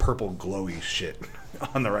like purple glowy shit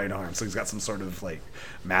on the right arm. So he's got some sort of like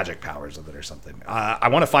magic powers with it or something. I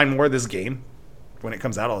want to find more of this game. When it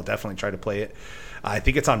comes out, I'll definitely try to play it. I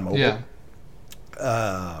think it's on mobile. Yeah.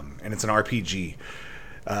 And it's an RPG.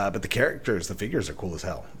 But the characters, the figures are cool as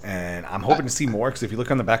hell. And I'm hoping to see more, because if you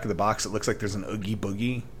look on the back of the box, it looks like there's an Oogie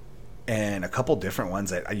Boogie and a couple different ones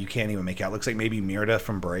that you can't even make out. It looks like maybe Mirda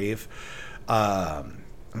from Brave.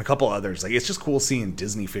 And a couple others. Like, it's just cool seeing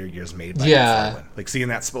Disney figures made by McFarlane. Like, seeing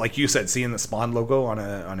that, like you said, seeing the Spawn logo on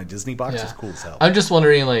a Disney box is cool as hell. I'm just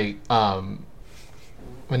wondering, like,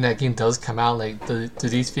 when that game does come out, like, do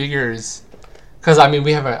these figures... Because, I mean,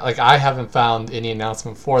 I haven't found any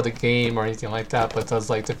announcement for the game or anything like that, but does,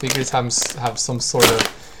 like, the figures have some sort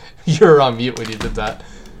of... You're on mute when you did that.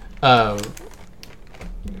 I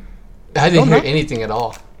didn't hear anything at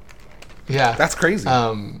all. Yeah. That's crazy.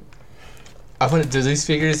 Do these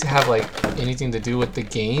figures have, like, anything to do with the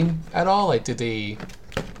game at all? Like, do they...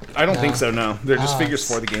 I don't think so, no. They're just figures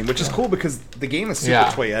for the game, which is cool because the game is super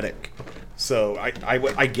toyetic. So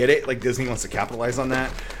I get it. Like, Disney wants to capitalize on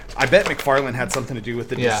that. I bet McFarlane had something to do with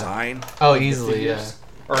the design. Oh, easily,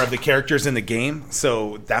 or of the characters in the game.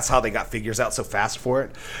 So that's how they got figures out so fast for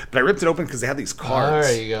it. But I ripped it open because they had these cards.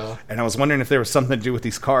 There you go. And I was wondering if there was something to do with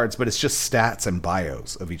these cards, but it's just stats and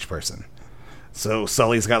bios of each person. So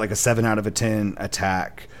Sully's got like a 7 out of a 10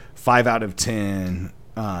 attack, 5 out of 10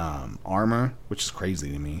 armor, which is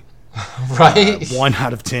crazy to me. Right? 1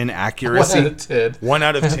 out of 10 accuracy. 1 out of 10. 1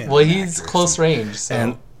 out of 10. Well, he's close range,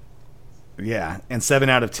 so... And 7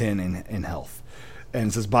 out of 10 in health. And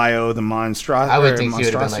it says bio, the I would think he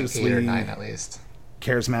would have been like 8 or 9 at least.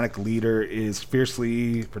 Charismatic leader is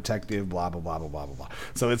fiercely protective, blah, blah, blah, blah, blah, blah, blah.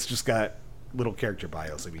 So it's just got little character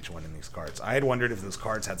bios of each one in these cards. I had wondered if those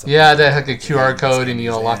cards had something. Yeah, they had like a QR code and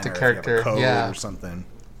you unlock the character. Or something.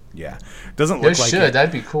 Yeah. Doesn't look like it.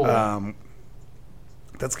 That'd be cool.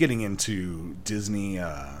 That's getting into Disney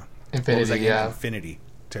Infinity, Infinity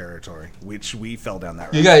territory, which we fell down that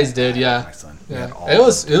road. You guys did, yeah. My son. Yeah. It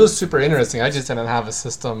was super interesting. I just didn't have a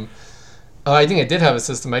system. Oh, I think I did have a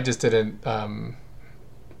system. I just didn't.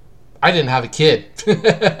 I didn't have a kid. No,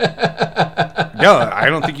 I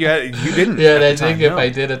don't think you had. You didn't. Yeah, and I think if I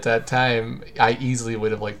did at that time, I easily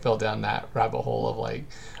would have like fell down that rabbit hole of like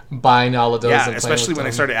buying all of those. Yeah, and especially when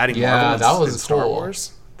I started adding Marvel and Star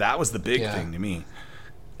Wars. That was the big thing to me.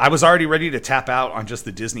 I was already ready to tap out on just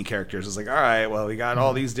the Disney characters. I was like, all right, well, we got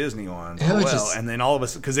all these Disney ones. And then all of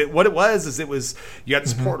us, because what it was you had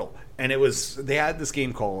this portal, and they had this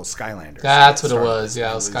game called Skylanders. That's what it was.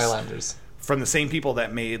 Yeah, it was Skylanders. From the same people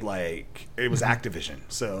that made it was Activision.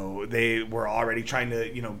 So they were already trying to,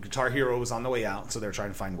 Guitar Hero was on the way out, so they're trying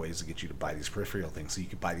to find ways to get you to buy these peripheral things. So you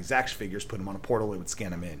could buy these action figures, put them on a portal, it would scan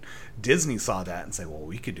them in. Disney saw that and said, well,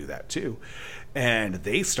 we could do that too. And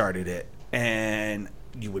they started it, and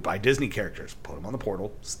you would buy Disney characters, put them on the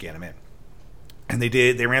portal, scan them in. And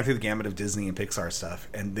they ran through the gamut of Disney and Pixar stuff.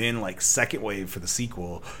 And then, second wave for the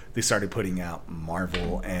sequel, they started putting out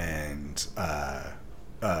Marvel and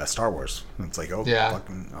Star Wars. And it's like,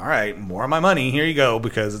 fucking, all right, more of my money, here you go,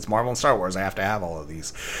 because it's Marvel and Star Wars. I have to have all of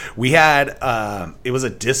these. We had, it was a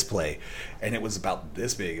display, and it was about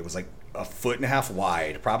this big. It was like a 1.5 feet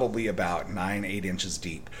wide, probably about 8 inches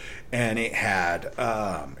deep. And it had,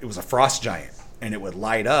 it was a frost giant. And it would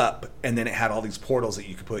light up, and then it had all these portals that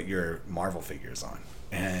you could put your Marvel figures on.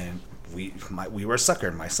 And we were a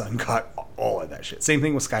sucker. My son got all of that shit. Same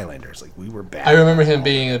thing with Skylanders. We were bad. I remember him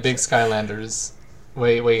being a big Skylanders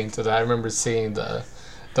way into that. I remember seeing the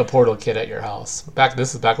portal kit at your house.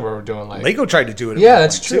 This is back when we were doing Lego tried to do it. Yeah,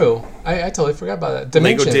 that's true. I totally forgot about that.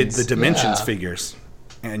 Dimensions. Lego did the Dimensions figures.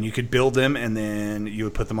 And you could build them, and then you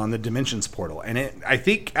would put them on the Dimensions portal. And I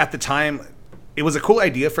think at the time, it was a cool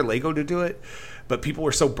idea for Lego to do it. But people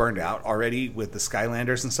were so burned out already with the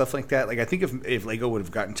Skylanders and stuff like that. I think if Lego would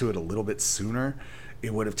have gotten to it a little bit sooner,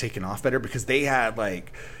 it would have taken off better, because they had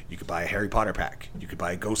you could buy a Harry Potter pack, you could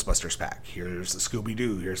buy a Ghostbusters pack, here's the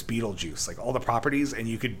Scooby-Doo, here's Beetlejuice, all the properties, and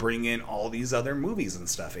you could bring in all these other movies and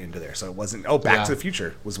stuff into there. So it wasn't Back to the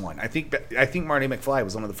Future was one. I think Marty McFly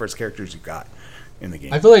was one of the first characters you got in the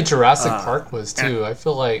game. I feel like Jurassic Park was too. I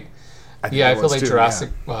feel like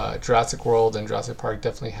Jurassic World and Jurassic Park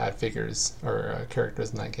definitely had figures or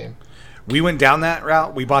characters in that game. We went down that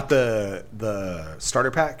route. We bought the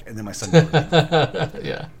starter pack, and then my son did it.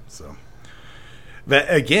 Yeah. So,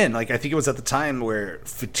 but again, I think it was at the time where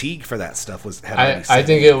fatigue for that stuff had already set I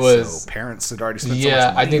think it was. So parents had already spent so much money.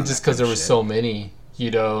 Yeah, I think just because there were so many,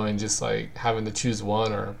 and just having to choose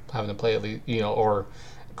one or having to play at least, or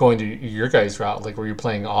going to your guys' route, where you're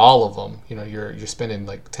playing all of them, you're spending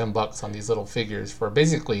 $10 on these little figures for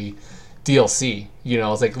basically DLC.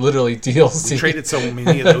 It's literally DLC. We traded so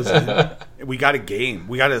many of those in. We got a game.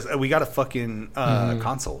 We got a fucking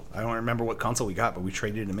console. I don't remember what console we got, but we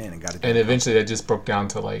traded them in and got it. And eventually that just broke down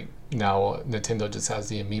to now Nintendo just has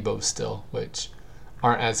the Amiibos still, which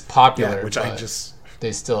aren't as popular. Yeah, which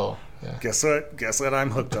they still. Yeah. Guess what?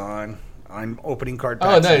 I'm hooked on. I'm opening card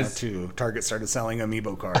packs now too. Target started selling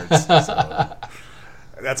amiibo cards. So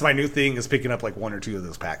that's my new thing, is picking up like one or two of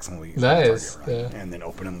those packs when we nice. and then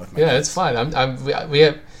open them with my kids. kids. It's fun. We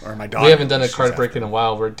haven't done a card break in a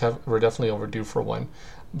while. We're definitely overdue for one.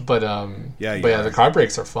 But the card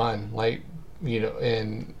breaks are fun. Like,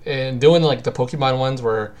 and doing like the Pokemon ones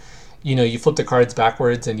where you flip the cards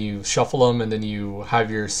backwards and you shuffle them, and then you have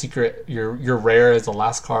your secret, your rare as the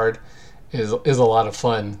last card is a lot of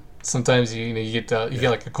fun. Sometimes you get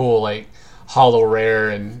like a cool like hollow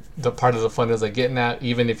rare, and the part of the fun is like getting that.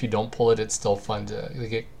 Even if you don't pull it, it's still fun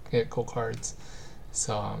to get cool cards.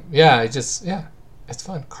 So it's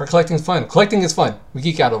fun. Card collecting is fun. Collecting is fun. We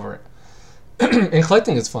geek out over it, and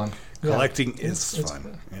collecting is fun. Collecting is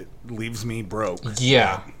fun. It leaves me broke.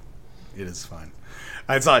 Yeah, it is fun.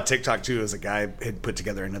 I saw a TikTok too, as a guy had put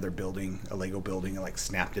together another building, a Lego building, and like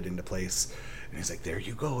snapped it into place. And he's like, there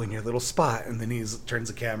you go in your little spot. And then he turns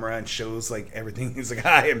the camera and shows like everything. He's like,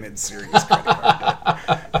 I am in serious credit card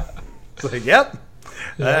debt. It's like, yep.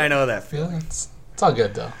 Yeah. I know that feeling. Yeah, it's all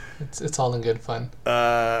good though. It's all in good fun.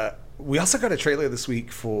 We also got a trailer this week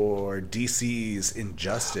for DC's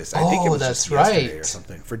Injustice. I think it was that's just yesterday right. or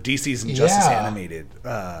something. For DC's Injustice animated.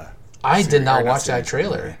 I did not watch that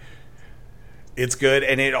trailer. It's good,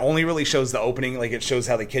 and it only really shows the opening. Like, it shows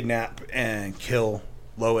how they kidnap and kill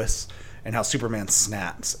Lois, and how Superman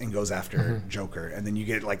snaps and goes after Joker. And then you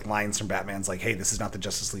get like lines from Batman's like, hey, this is not the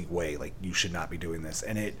Justice League way. Like, you should not be doing this.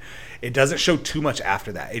 And it doesn't show too much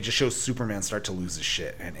after that. It just shows Superman start to lose his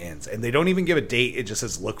shit and ends. And they don't even give a date. It just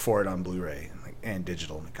says look for it on Blu-ray and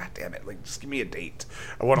digital. I'm like, God damn it. Like, just give me a date.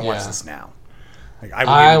 I want to watch this now. Like,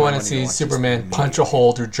 I want to see Superman punch a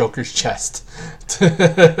hole through Joker's chest.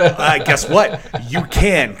 Guess what? You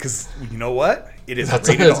can, because you know what? It is That's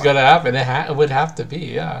rated what's R. going to happen. It would have to be,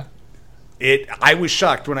 yeah. I was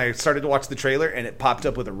shocked when I started to watch the trailer and it popped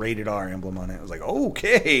up with a rated R emblem on it. I was like,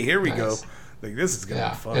 okay, here we go. Like, this is going to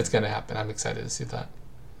be fun. It's going to happen. I'm excited to see that.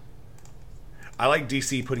 I like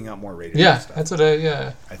DC putting out more rated R stuff. That's what I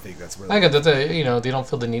think that's really I think that they don't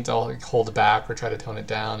feel the need to like hold it back or try to tone it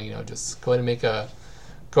down. Just go ahead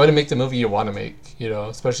and make the movie you want to make.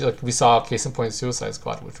 Especially like we saw case in point Suicide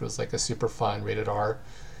Squad, which was like a super fun rated R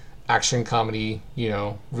action comedy.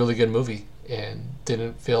 Really good movie, and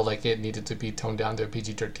didn't feel like it needed to be toned down to a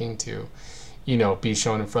PG-13 to, be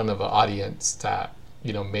shown in front of an audience that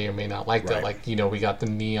may or may not like that. Like we got the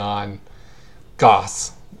neon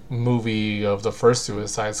goth movie of the first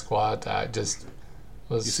Suicide Squad that just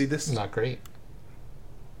was not great.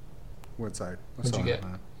 What side? What'd you get?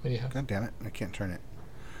 What do you have? God damn it, I can't turn it.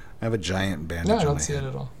 I have a giant bandage. No, I don't on see head. it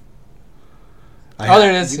at all.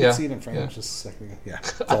 There it is. You can see it in front of me just a second ago. Yeah,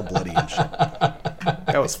 it's all bloody and shit.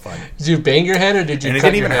 That was fun. Did you bang your head or did you? And cut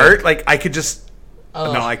it didn't even hurt. Like, I could just.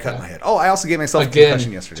 No, I cut my head. Oh, I also gave myself a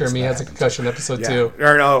concussion yesterday. Jeremy has a concussion episode too.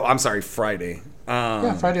 Or no, I'm sorry, Friday.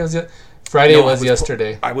 Friday was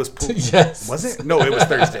yesterday. I was yes. Was it? No, it was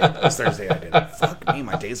Thursday. It was Thursday I did it. Fuck me,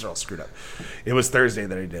 my days are all screwed up. It was Thursday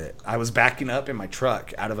that I did it. I was backing up in my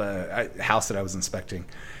truck out of a house that I was inspecting,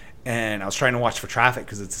 and I was trying to watch for traffic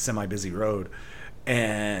because it's a semi-busy road,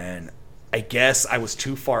 and I guess I was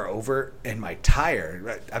too far over, and my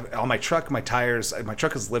tire on my truck, my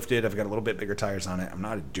truck is lifted. I've got a little bit bigger tires on it. I'm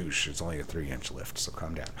not a douche. It's only a 3-inch lift, so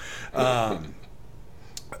calm down.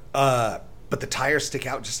 But the tires stick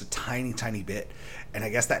out just a tiny, tiny bit. And I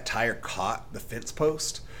guess that tire caught the fence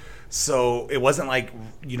post. So it wasn't like,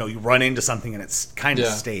 you run into something and it kind of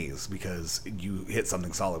stays because you hit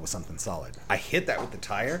something solid with something solid. I hit that with the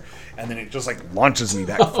tire, and then it just like launches me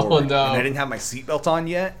back forward. No. And I didn't have my seatbelt on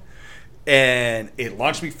yet. And it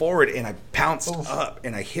launched me forward, and I bounced up,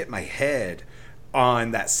 and I hit my head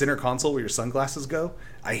on that center console where your sunglasses go.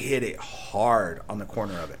 I hit it hard on the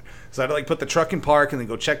corner of it. So I had to put the truck in park and then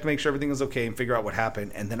go check to make sure everything was okay and figure out what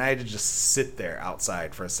happened. And then I had to just sit there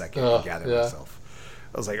outside for a second and gather myself.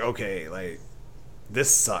 I was like, okay,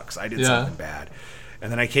 this sucks. I did something bad. And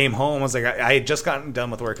then I came home. I was like, I had just gotten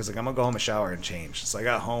done with work. I was like, I'm going to go home and shower and change. So I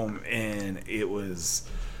got home, and it was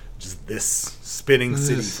just this spinning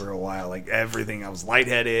city for a while. Like, everything. I was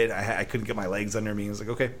lightheaded. I couldn't get my legs under me. I was like,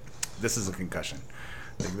 okay, this is a concussion.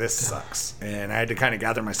 Like, this sucks. And I had to kind of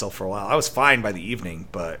gather myself for a while. I was fine by the evening,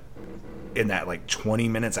 but in that 20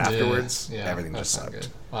 minutes afterwards, everything just sucked.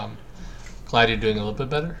 Good. Glad you're doing a little bit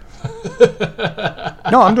better.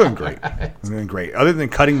 No, I'm doing great. I'm doing great. Other than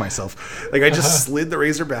cutting myself, I just slid the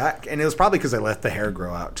razor back, and it was probably because I let the hair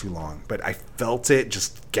grow out too long. But I felt it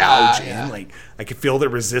just gouge in. I could feel the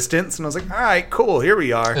resistance, and I was like, "All right, cool, here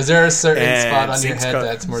we are." Is there a certain spot on your head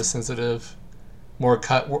that's more sensitive more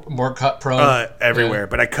cut prone. Everywhere,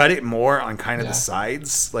 but I cut it more on kind of the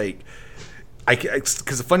sides, like.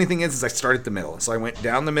 Because the funny thing is I started the middle. So I went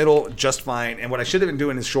down the middle just fine. And what I should have been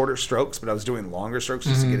doing is shorter strokes, but I was doing longer strokes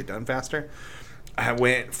just to get it done faster. I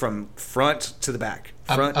went from front to the back.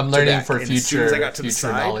 I'm learning for and future, as soon as I got to the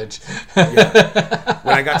side, knowledge.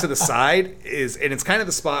 When I got to the side, and it's kind of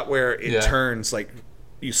the spot where it turns, like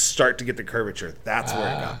you start to get the curvature. That's where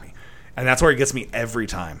it got me. And that's where it gets me every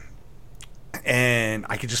time. And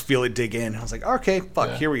I could just feel it dig in. I was like, okay,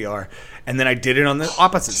 fuck, here we are. And then I did it on the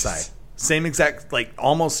opposite side. Same exact, like,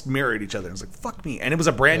 almost mirrored each other. I was like, fuck me. And it was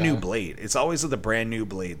a brand new blade. It's always with a brand new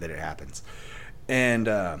blade that it happens. And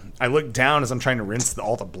I look down as I'm trying to rinse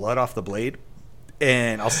all the blood off the blade.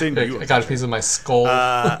 And I'll send you I got a piece of my skull.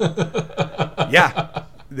 Yeah.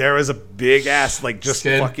 There was a big ass, like, just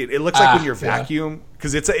fucking... It looks like when your vacuum...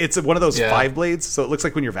 Because it's one of those 5 blades. So it looks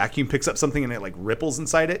like when your vacuum picks up something and it, like, ripples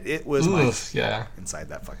inside it. It was inside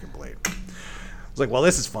that fucking blade. I was like, well,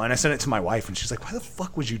 this is fun. I sent it to my wife, and she's like, why the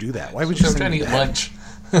fuck would you do that? Why would you send me that? I'm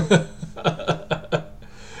trying to eat lunch.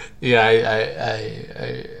 Yeah,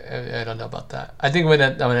 I don't know about that. I think when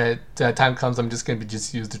that time comes, I'm just going to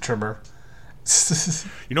use the trimmer.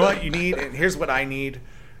 You know what you need? And here's what I need.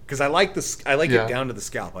 Because I like it down to the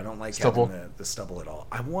scalp. I don't like having the stubble at all.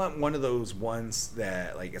 I want one of those ones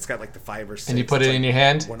that, like, it's got like the 5 or 6. And you put it in your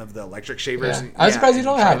hand? One of the electric shavers. Yeah. I'm surprised you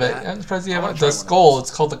don't have it. I'm surprised you have the skull.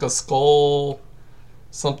 It's called like a skull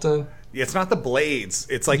something. Yeah, it's not the blades.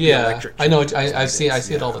 It's like the electric. I know. I see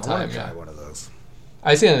it all the time. I try one of those.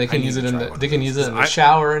 I see it. They can use it in the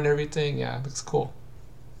shower and everything. Yeah, it looks cool.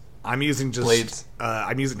 I'm using just blades.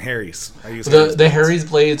 I'm using Harry's. I use the Harry's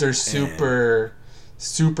blades are super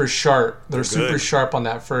sharp. They're super sharp on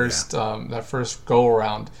that first go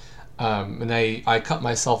around. And I cut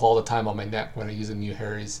myself all the time on my neck when I use a new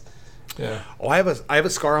Harry's. Yeah. Oh, I have a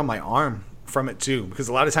scar on my arm from it too, because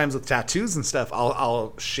a lot of times with tattoos and stuff,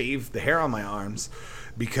 I'll shave the hair on my arms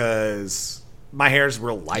because my hair is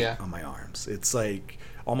real light on my arms. It's like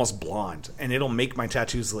almost blonde, and it'll make my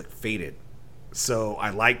tattoos look faded. So I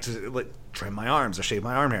like to trim my arms or shave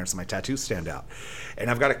my arm hair so my tattoos stand out. And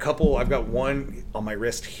I've got a couple. I've got one on my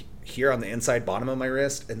wrist here on the inside bottom of my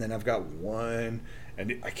wrist, and then I've got one,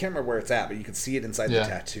 and I can't remember where it's at, but you can see it inside the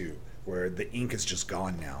tattoo where the ink is just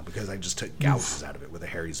gone now because I just took gouges out of it with a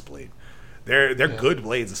Harry's blade. They're good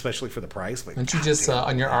blades, especially for the price. But don't you just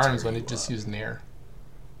on your arms when you just use Nair?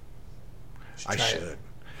 I should.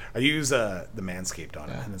 I use the Manscaped on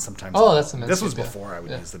it, and then sometimes. Oh, that's the Manscaped. This was before I would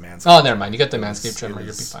use the Manscaped. Oh, never mind. You got the Manscaped trimmer.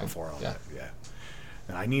 You'll be fine. Before all that,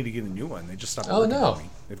 And I need to get a new one. They just stopped. Oh no! Me.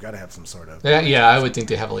 They've got to have some sort of. Yeah. I would think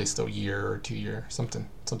they have at least a year or 2 year something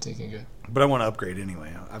you can get. But I want to upgrade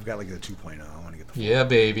anyway. I've got like the 2.0. I want to get the. Yeah,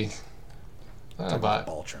 baby. Talk about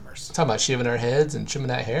ball trimmers. Talking about shaving our heads and trimming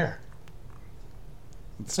that hair.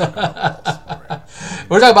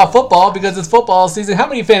 We're talking about football because it's football season. How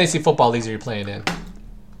many fantasy football leagues are you playing in?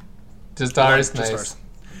 Just ours? Nice. Ours.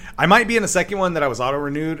 I might be in a second one that I was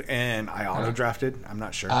auto-renewed and I auto-drafted. I'm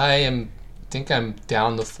not sure. I think I'm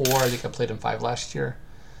down to 4. I think I played in 5 last year.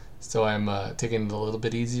 So I'm taking it a little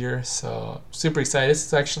bit easier. So super excited. This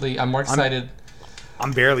is actually, I'm more excited.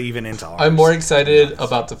 I'm barely even into ours. I'm more excited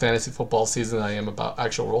about the fantasy football season than I am about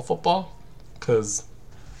actual real football. Because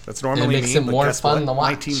that's normally it makes it more fun to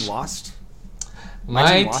watch. My team lost.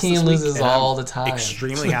 My team loses all the time.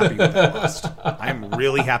 Extremely happy with that loss. I'm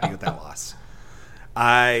really happy with that loss.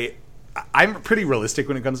 I'm pretty realistic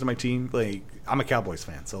when it comes to my team. Like, I'm a Cowboys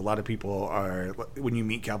fan, so a lot of people are. When you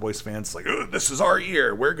meet Cowboys fans, like, oh, this is our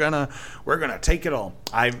year. We're gonna take it all.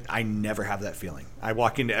 I never have that feeling. I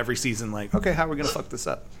walk into every season like, okay, how are we gonna fuck this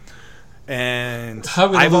up? And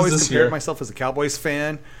I've always compared myself as a Cowboys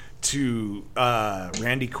fan to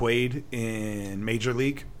Randy Quaid in Major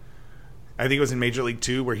League. I think it was in Major League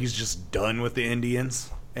 2 where he's just done with the Indians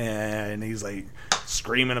and he's like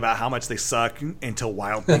screaming about how much they suck until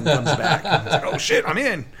Wild Thing comes back. And he's like, oh shit, I'm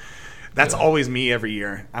in. That's always me every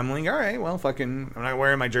year. I'm like, all right, well, fucking, I'm not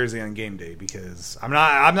wearing my jersey on game day because I'm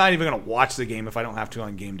not even gonna watch the game if I don't have to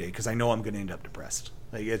on game day because I know I'm gonna end up depressed.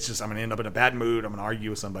 Like, it's just, I'm gonna end up in a bad mood. I'm gonna argue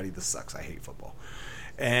with somebody. This sucks. I hate football.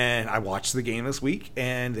 And I watched the game this week,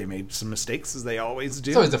 and they made some mistakes as they always do.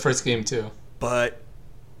 It's always the first game too. But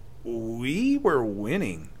we were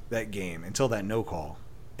winning that game until that no call.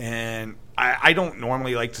 And I don't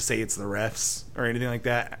normally like to say it's the refs or anything like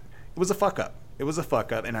that. It was a fuck up.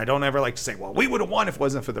 And I don't ever like to say, well, we would have won if it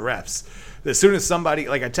wasn't for the refs. As soon as somebody,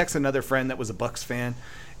 like, I texted another friend that was a Bucs fan,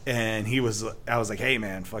 and I was like, hey,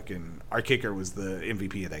 man, fucking, our kicker was the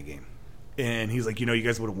MVP of that game. And he's like, you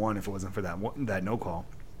guys would have won if it wasn't for that no call.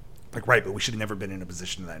 Like, right, but we should have never been in a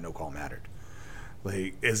position that no call mattered.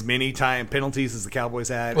 Like as many penalties as the Cowboys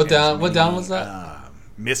had. What down was that?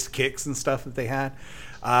 Missed kicks and stuff that they had.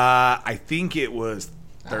 I think it was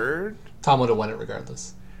third. Tom would have won it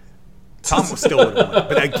regardless. Tom still would have won.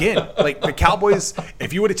 But again, like the Cowboys,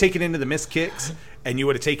 if you would have taken into the missed kicks and you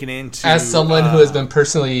would have taken into as someone who has been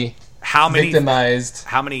personally victimized,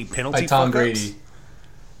 how many penalties by Tom Brady?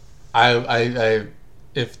 I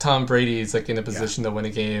if Tom Brady is like in a position to win a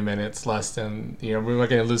game and it's less than, we're not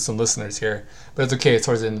going to lose some listeners here, but it's okay. It's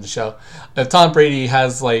towards the end of the show. If Tom Brady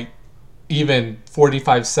has like even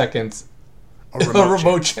 45 seconds, a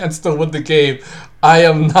remote chance to win the game,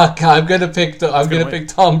 I'm gonna pick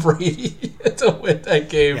Tom Brady to win that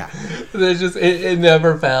game. Yeah. There's just it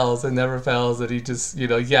never fails. It never fails that he just he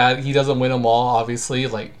doesn't win them all. Obviously,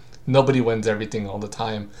 like nobody wins everything all the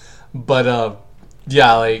time, but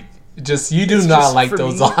like. Just you do it's not like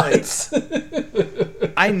those me, odds.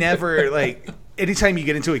 Like, I never like anytime you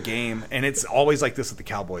get into a game, and it's always like this with the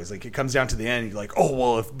Cowboys. Like it comes down to the end, you're like, oh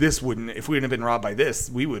well, if we wouldn't have been robbed by this,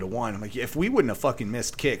 we would have won. I'm like, if we wouldn't have fucking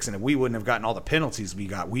missed kicks, and if we wouldn't have gotten all the penalties we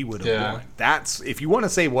got, we would have won. That's if you want to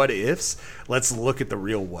say what ifs, let's look at the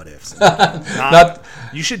real what ifs.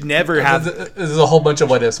 You should never have. This is a whole bunch of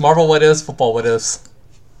what ifs. Marvel what ifs, football what ifs.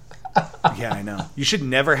 Yeah, I know. You should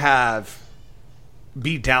never have.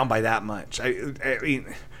 Be down by that much. I mean,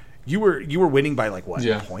 you were winning by like what,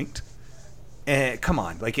 a point? And come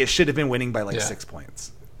on, like it should have been winning by like 6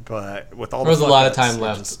 points. But with all there was a lot of time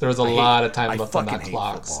left. There was a lot of time left on that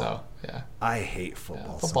clock. Football. So yeah, I hate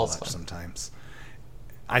football so much sometimes.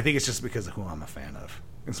 I think it's just because of who I'm a fan of.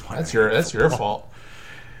 That's your fault.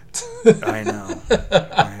 I know.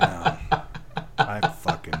 I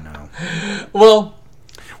fucking know. Well.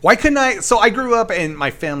 Why couldn't I? So I grew up and my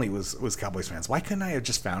family was Cowboys fans. Why couldn't I have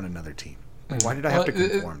just found another team? Like, why did I have to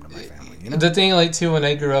conform to my family? You know? The thing, like, too, when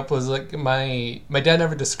I grew up was like my dad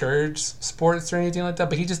never discouraged sports or anything like that,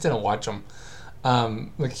 but he just didn't watch them.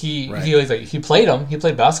 Like he always he played them. He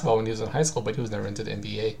played basketball when he was in high school, but he was never into the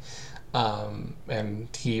NBA. And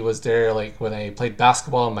he was there like when I played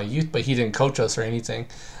basketball in my youth, but he didn't coach us or anything.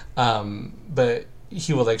 But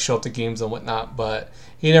he would like show up to games and whatnot, but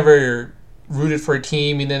he never rooted for a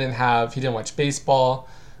team. He didn't watch baseball,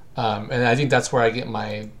 and I think that's where I get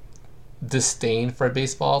my disdain for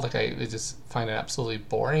baseball. Like I just find it absolutely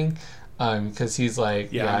boring, because he's like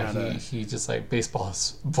he just like baseball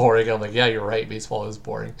is boring. I'm like, yeah, you're right, baseball is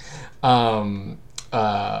boring.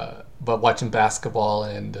 But watching basketball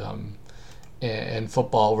and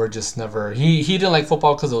football were just never. He didn't like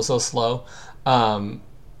football because it was so slow.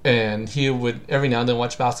 And he would every now and then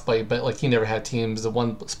watch basketball, but like he never had teams.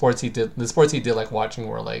 The sports he did like watching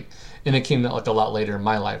were like, and it came like a lot later in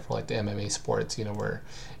my life, were like the MMA sports, where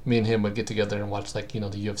me and him would get together and watch like the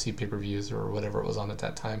UFC pay-per-views or whatever it was on at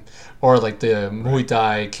that time, or like the Muay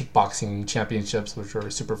Thai kickboxing championships, which were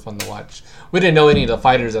super fun to watch. We didn't know any of the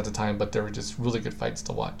fighters at the time, but they were just really good fights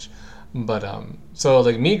to watch. But so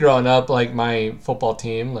like me growing up, like my football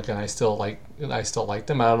team, like, and I still like them. I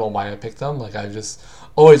don't know why I picked them. Like I just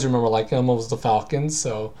always remember liking them. It was the Falcons.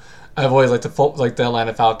 So I've always liked the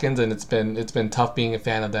Atlanta Falcons, and it's been tough being a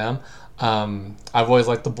fan of them. I've always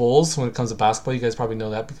liked the Bulls when it comes to basketball. You guys probably know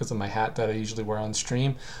that because of my hat that I usually wear on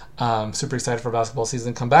stream. Super excited for basketball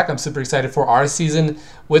season to come back. I'm super excited for our season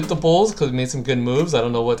with the Bulls because we made some good moves. I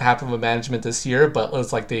don't know what happened with management this year, but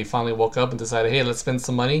it's like they finally woke up and decided, hey, let's spend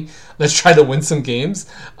some money. Let's try to win some games.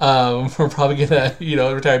 We're probably going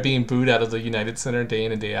to retire being booed out of the United Center day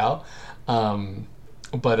in and day out.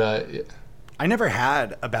 But I never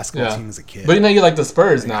had a basketball team as a kid. But you like the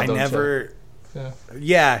Spurs now, don't you?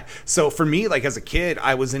 Yeah. So for me, like as a kid,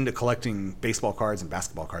 I was into collecting baseball cards and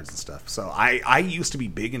basketball cards and stuff. So I used to be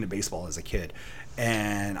big into baseball as a kid,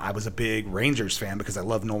 and I was a big Rangers fan because I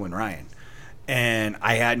love Nolan Ryan. And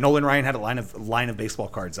Nolan Ryan had a line of baseball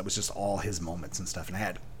cards that was just all his moments and stuff, and I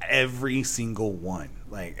had every single one.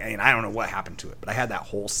 Like, and I don't know what happened to it, but I had that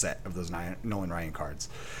whole set of those Nolan Ryan cards.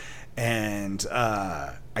 And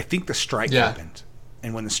I think the strike happened.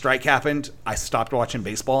 And when the strike happened, I stopped watching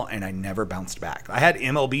baseball, and I never bounced back. I had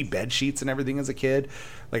MLB bed sheets and everything as a kid.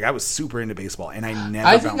 Like, I was super into baseball, and I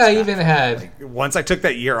never bounced back. I even had... Like, once I took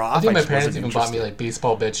that year off, I think my parents even bought me, like,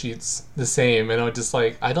 baseball bed sheets the same. And I was just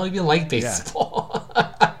like, I don't even like baseball.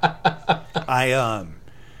 Yeah.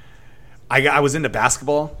 I was into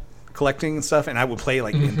basketball collecting and stuff, and I would play,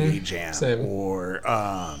 like, NBA Jam or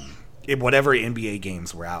whatever NBA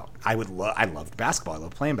games were out. I loved basketball. I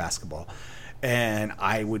loved playing basketball. And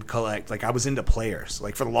I would collect, like, I was into players.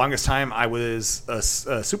 Like, for the longest time, I was a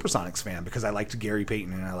Supersonics fan because I liked Gary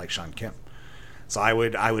Payton and I liked Sean Kemp. So I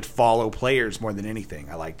would follow players more than anything.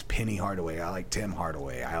 I liked Penny Hardaway. I liked Tim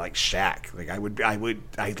Hardaway. I liked Shaq. Like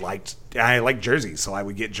I liked jerseys, so I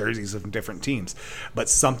would get jerseys of different teams. But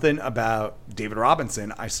something about David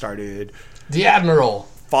Robinson, I started the Admiral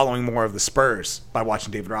following more of the Spurs by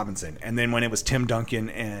watching David Robinson. And then when it was Tim Duncan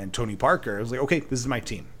and Tony Parker, I was like, okay, this is my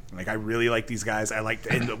team. Like, I really like these guys.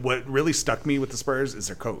 And what really stuck me with the Spurs is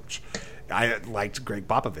their coach. I liked Greg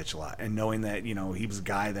Popovich a lot, and knowing that, you know, he was a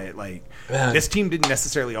guy that, like, this team didn't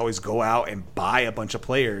necessarily always go out and buy a bunch of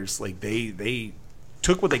players. Like, they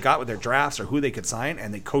took what they got with their drafts or who they could sign,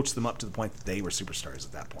 and they coached them up to the point that they were superstars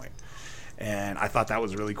at that point. And I thought that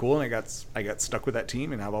was really cool, and I got stuck with that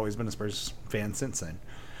team, and I've always been a Spurs fan since then.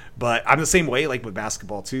 But I'm the same way, like, with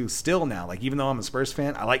basketball, too. Still now, like, even though I'm a Spurs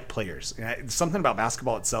fan, I like players. And something about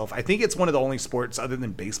basketball itself, I think it's one of the only sports other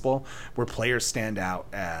than baseball where players stand out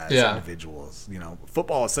as individuals. You know,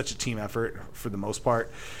 football is such a team effort for the most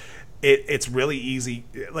part. It's really easy.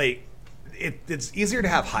 Like, it's easier to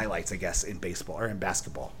have highlights, I guess, in baseball or in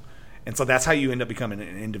basketball. And so that's how you end up becoming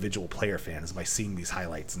an individual player fan, is by seeing these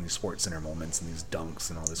highlights and these Sports Center moments and these dunks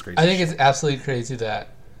and all this crazy shit. I think it's absolutely crazy that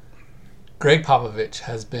Greg Popovich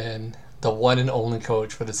has been the one and only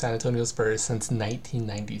coach for the San Antonio Spurs since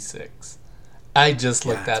 1996. I just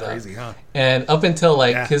looked that crazy, up. Huh? And up until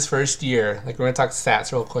his first year, like, we're going to talk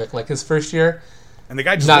stats real quick. Like, his first year, and the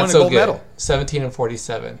guy just won a gold medal.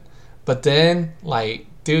 17-47. But then, like,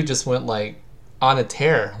 dude just went, like, on a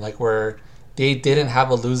tear, like, where they didn't have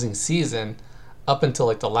a losing season up until,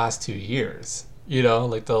 like, the last 2 years. You know,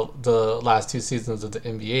 like, the last 2 seasons of the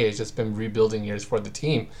NBA has just been rebuilding years for the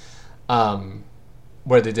team.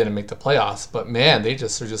 Where they didn't make the playoffs, but man, they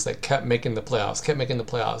just like kept making the playoffs.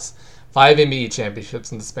 5 NBA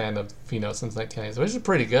championships in the span of, you know, since 1990s, which is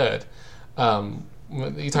pretty good.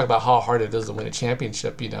 You talk about how hard it is to win a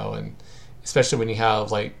championship, you know, and especially when you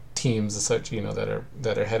have, like, teams as such, you know, that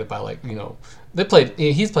are headed by, like, you know,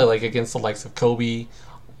 he's played, like, against the likes of Kobe,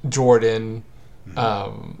 Jordan,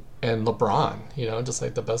 and LeBron, you know, just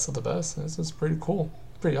like the best of the best. It's just pretty cool,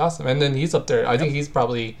 pretty awesome. And then he's up there. I think he's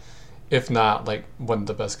probably, if not, like, one of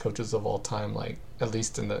the best coaches of all time, like, at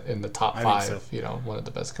least in the top 5, so. You know, one of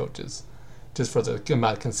the best coaches, just for the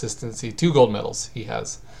amount of consistency. 2 gold medals he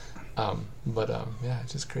has. Yeah,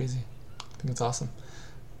 it's just crazy. I think it's awesome.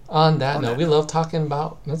 On that note, we love talking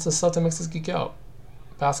about, that's the stuff that makes us geek out.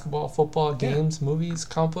 Basketball, football, games, movies,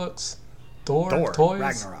 comic books, Thor, toys.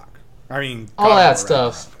 Ragnarok. I mean, all that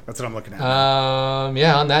stuff. Ragnarok. That's what I'm looking at.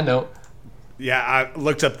 Yeah, on that note. Yeah, I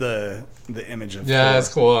looked up the image of. Yeah,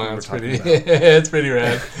 it's cool. It's pretty. It's pretty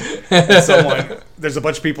rad. There's a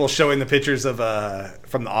bunch of people showing the pictures of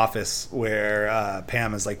from The Office where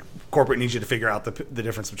Pam is like, corporate needs you to figure out the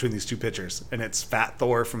difference between these 2 pictures, and it's Fat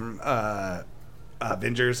Thor from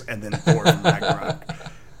Avengers, and then Thor from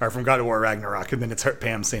Ragnarok, or from God of War Ragnarok, and then it's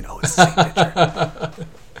Pam saying, "Oh, it's the same picture."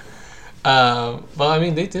 Well, I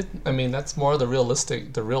mean, they did. I mean, that's more the real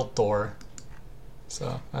Thor.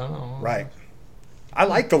 So I don't know. Right. I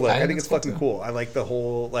like the look. I think it's fucking cool. I like the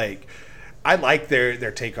whole, like, I like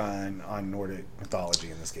their take on Nordic mythology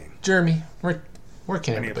in this game. Jeremy, where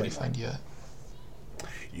can everybody find you at?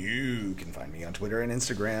 You can find me on Twitter and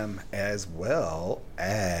Instagram, as well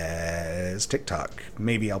as TikTok.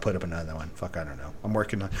 Maybe I'll put up another one. Fuck, I don't know. I'm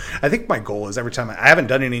working on. I think my goal is every time I haven't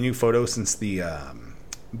done any new photos since the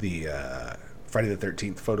Friday the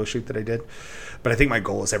 13th photo shoot that I did. But I think my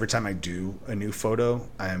goal is every time I do a new photo,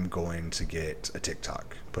 I'm going to get a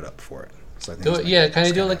TikTok put up for it. So I think kind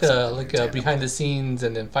of do like a behind the scenes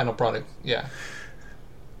and then final product. Yeah.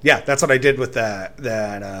 Yeah, that's what I did with that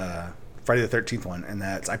Friday the 13th one, and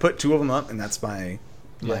I put 2 of them up, and that's my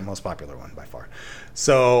most popular one by far.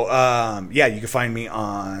 So you can find me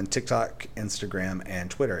on TikTok, Instagram, and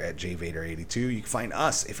Twitter at jvader82. You can find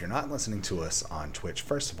us, if you're not listening to us on Twitch.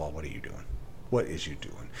 First of all, what are you doing? What is you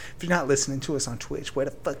doing? If you're not listening to us on Twitch, where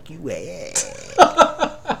the fuck you at?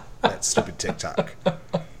 That stupid TikTok.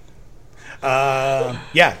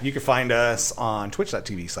 You can find us on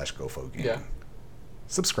twitch.tv/GoFoGame. Yeah.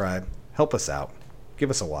 Subscribe. Help us out. Give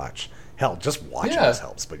us a watch. Hell, just watching us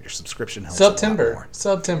helps, but your subscription helps September.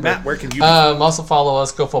 Matt, where can you also follow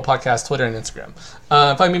us, GoFo Podcast, Twitter and Instagram.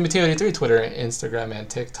 Find me, Mateo83, Twitter, Instagram, and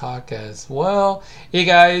TikTok as well. Hey,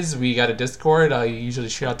 guys, we got a Discord. I usually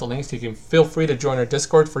share out the links. You can feel free to join our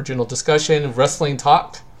Discord for general discussion, wrestling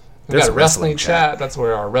talk. We've got a wrestling chat. That's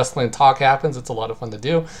where our wrestling talk happens. It's a lot of fun to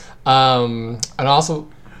do. And also...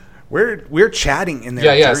 We're chatting in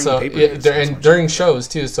there during shows,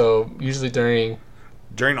 too. So usually during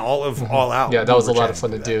all out. Yeah, that was a lot of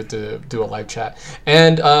fun to do a live chat.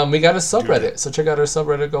 And we got a subreddit, so check out our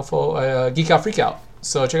subreddit, GoFo Geek Out Freak Out.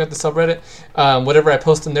 So check out the subreddit. Whatever I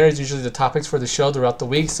post in there is usually the topics for the show throughout the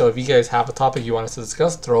week. So if you guys have a topic you want us to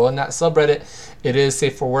discuss, throw in that subreddit. It is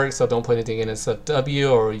safe for work, so don't put anything in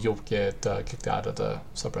SFW or you'll get kicked out of the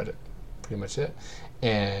subreddit. Pretty much it.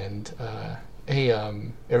 And hey,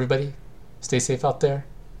 everybody, stay safe out there.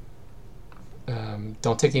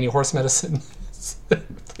 Don't take any horse medicine.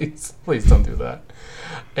 Please don't do that.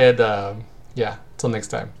 And yeah, till next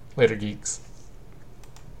time. Later, geeks.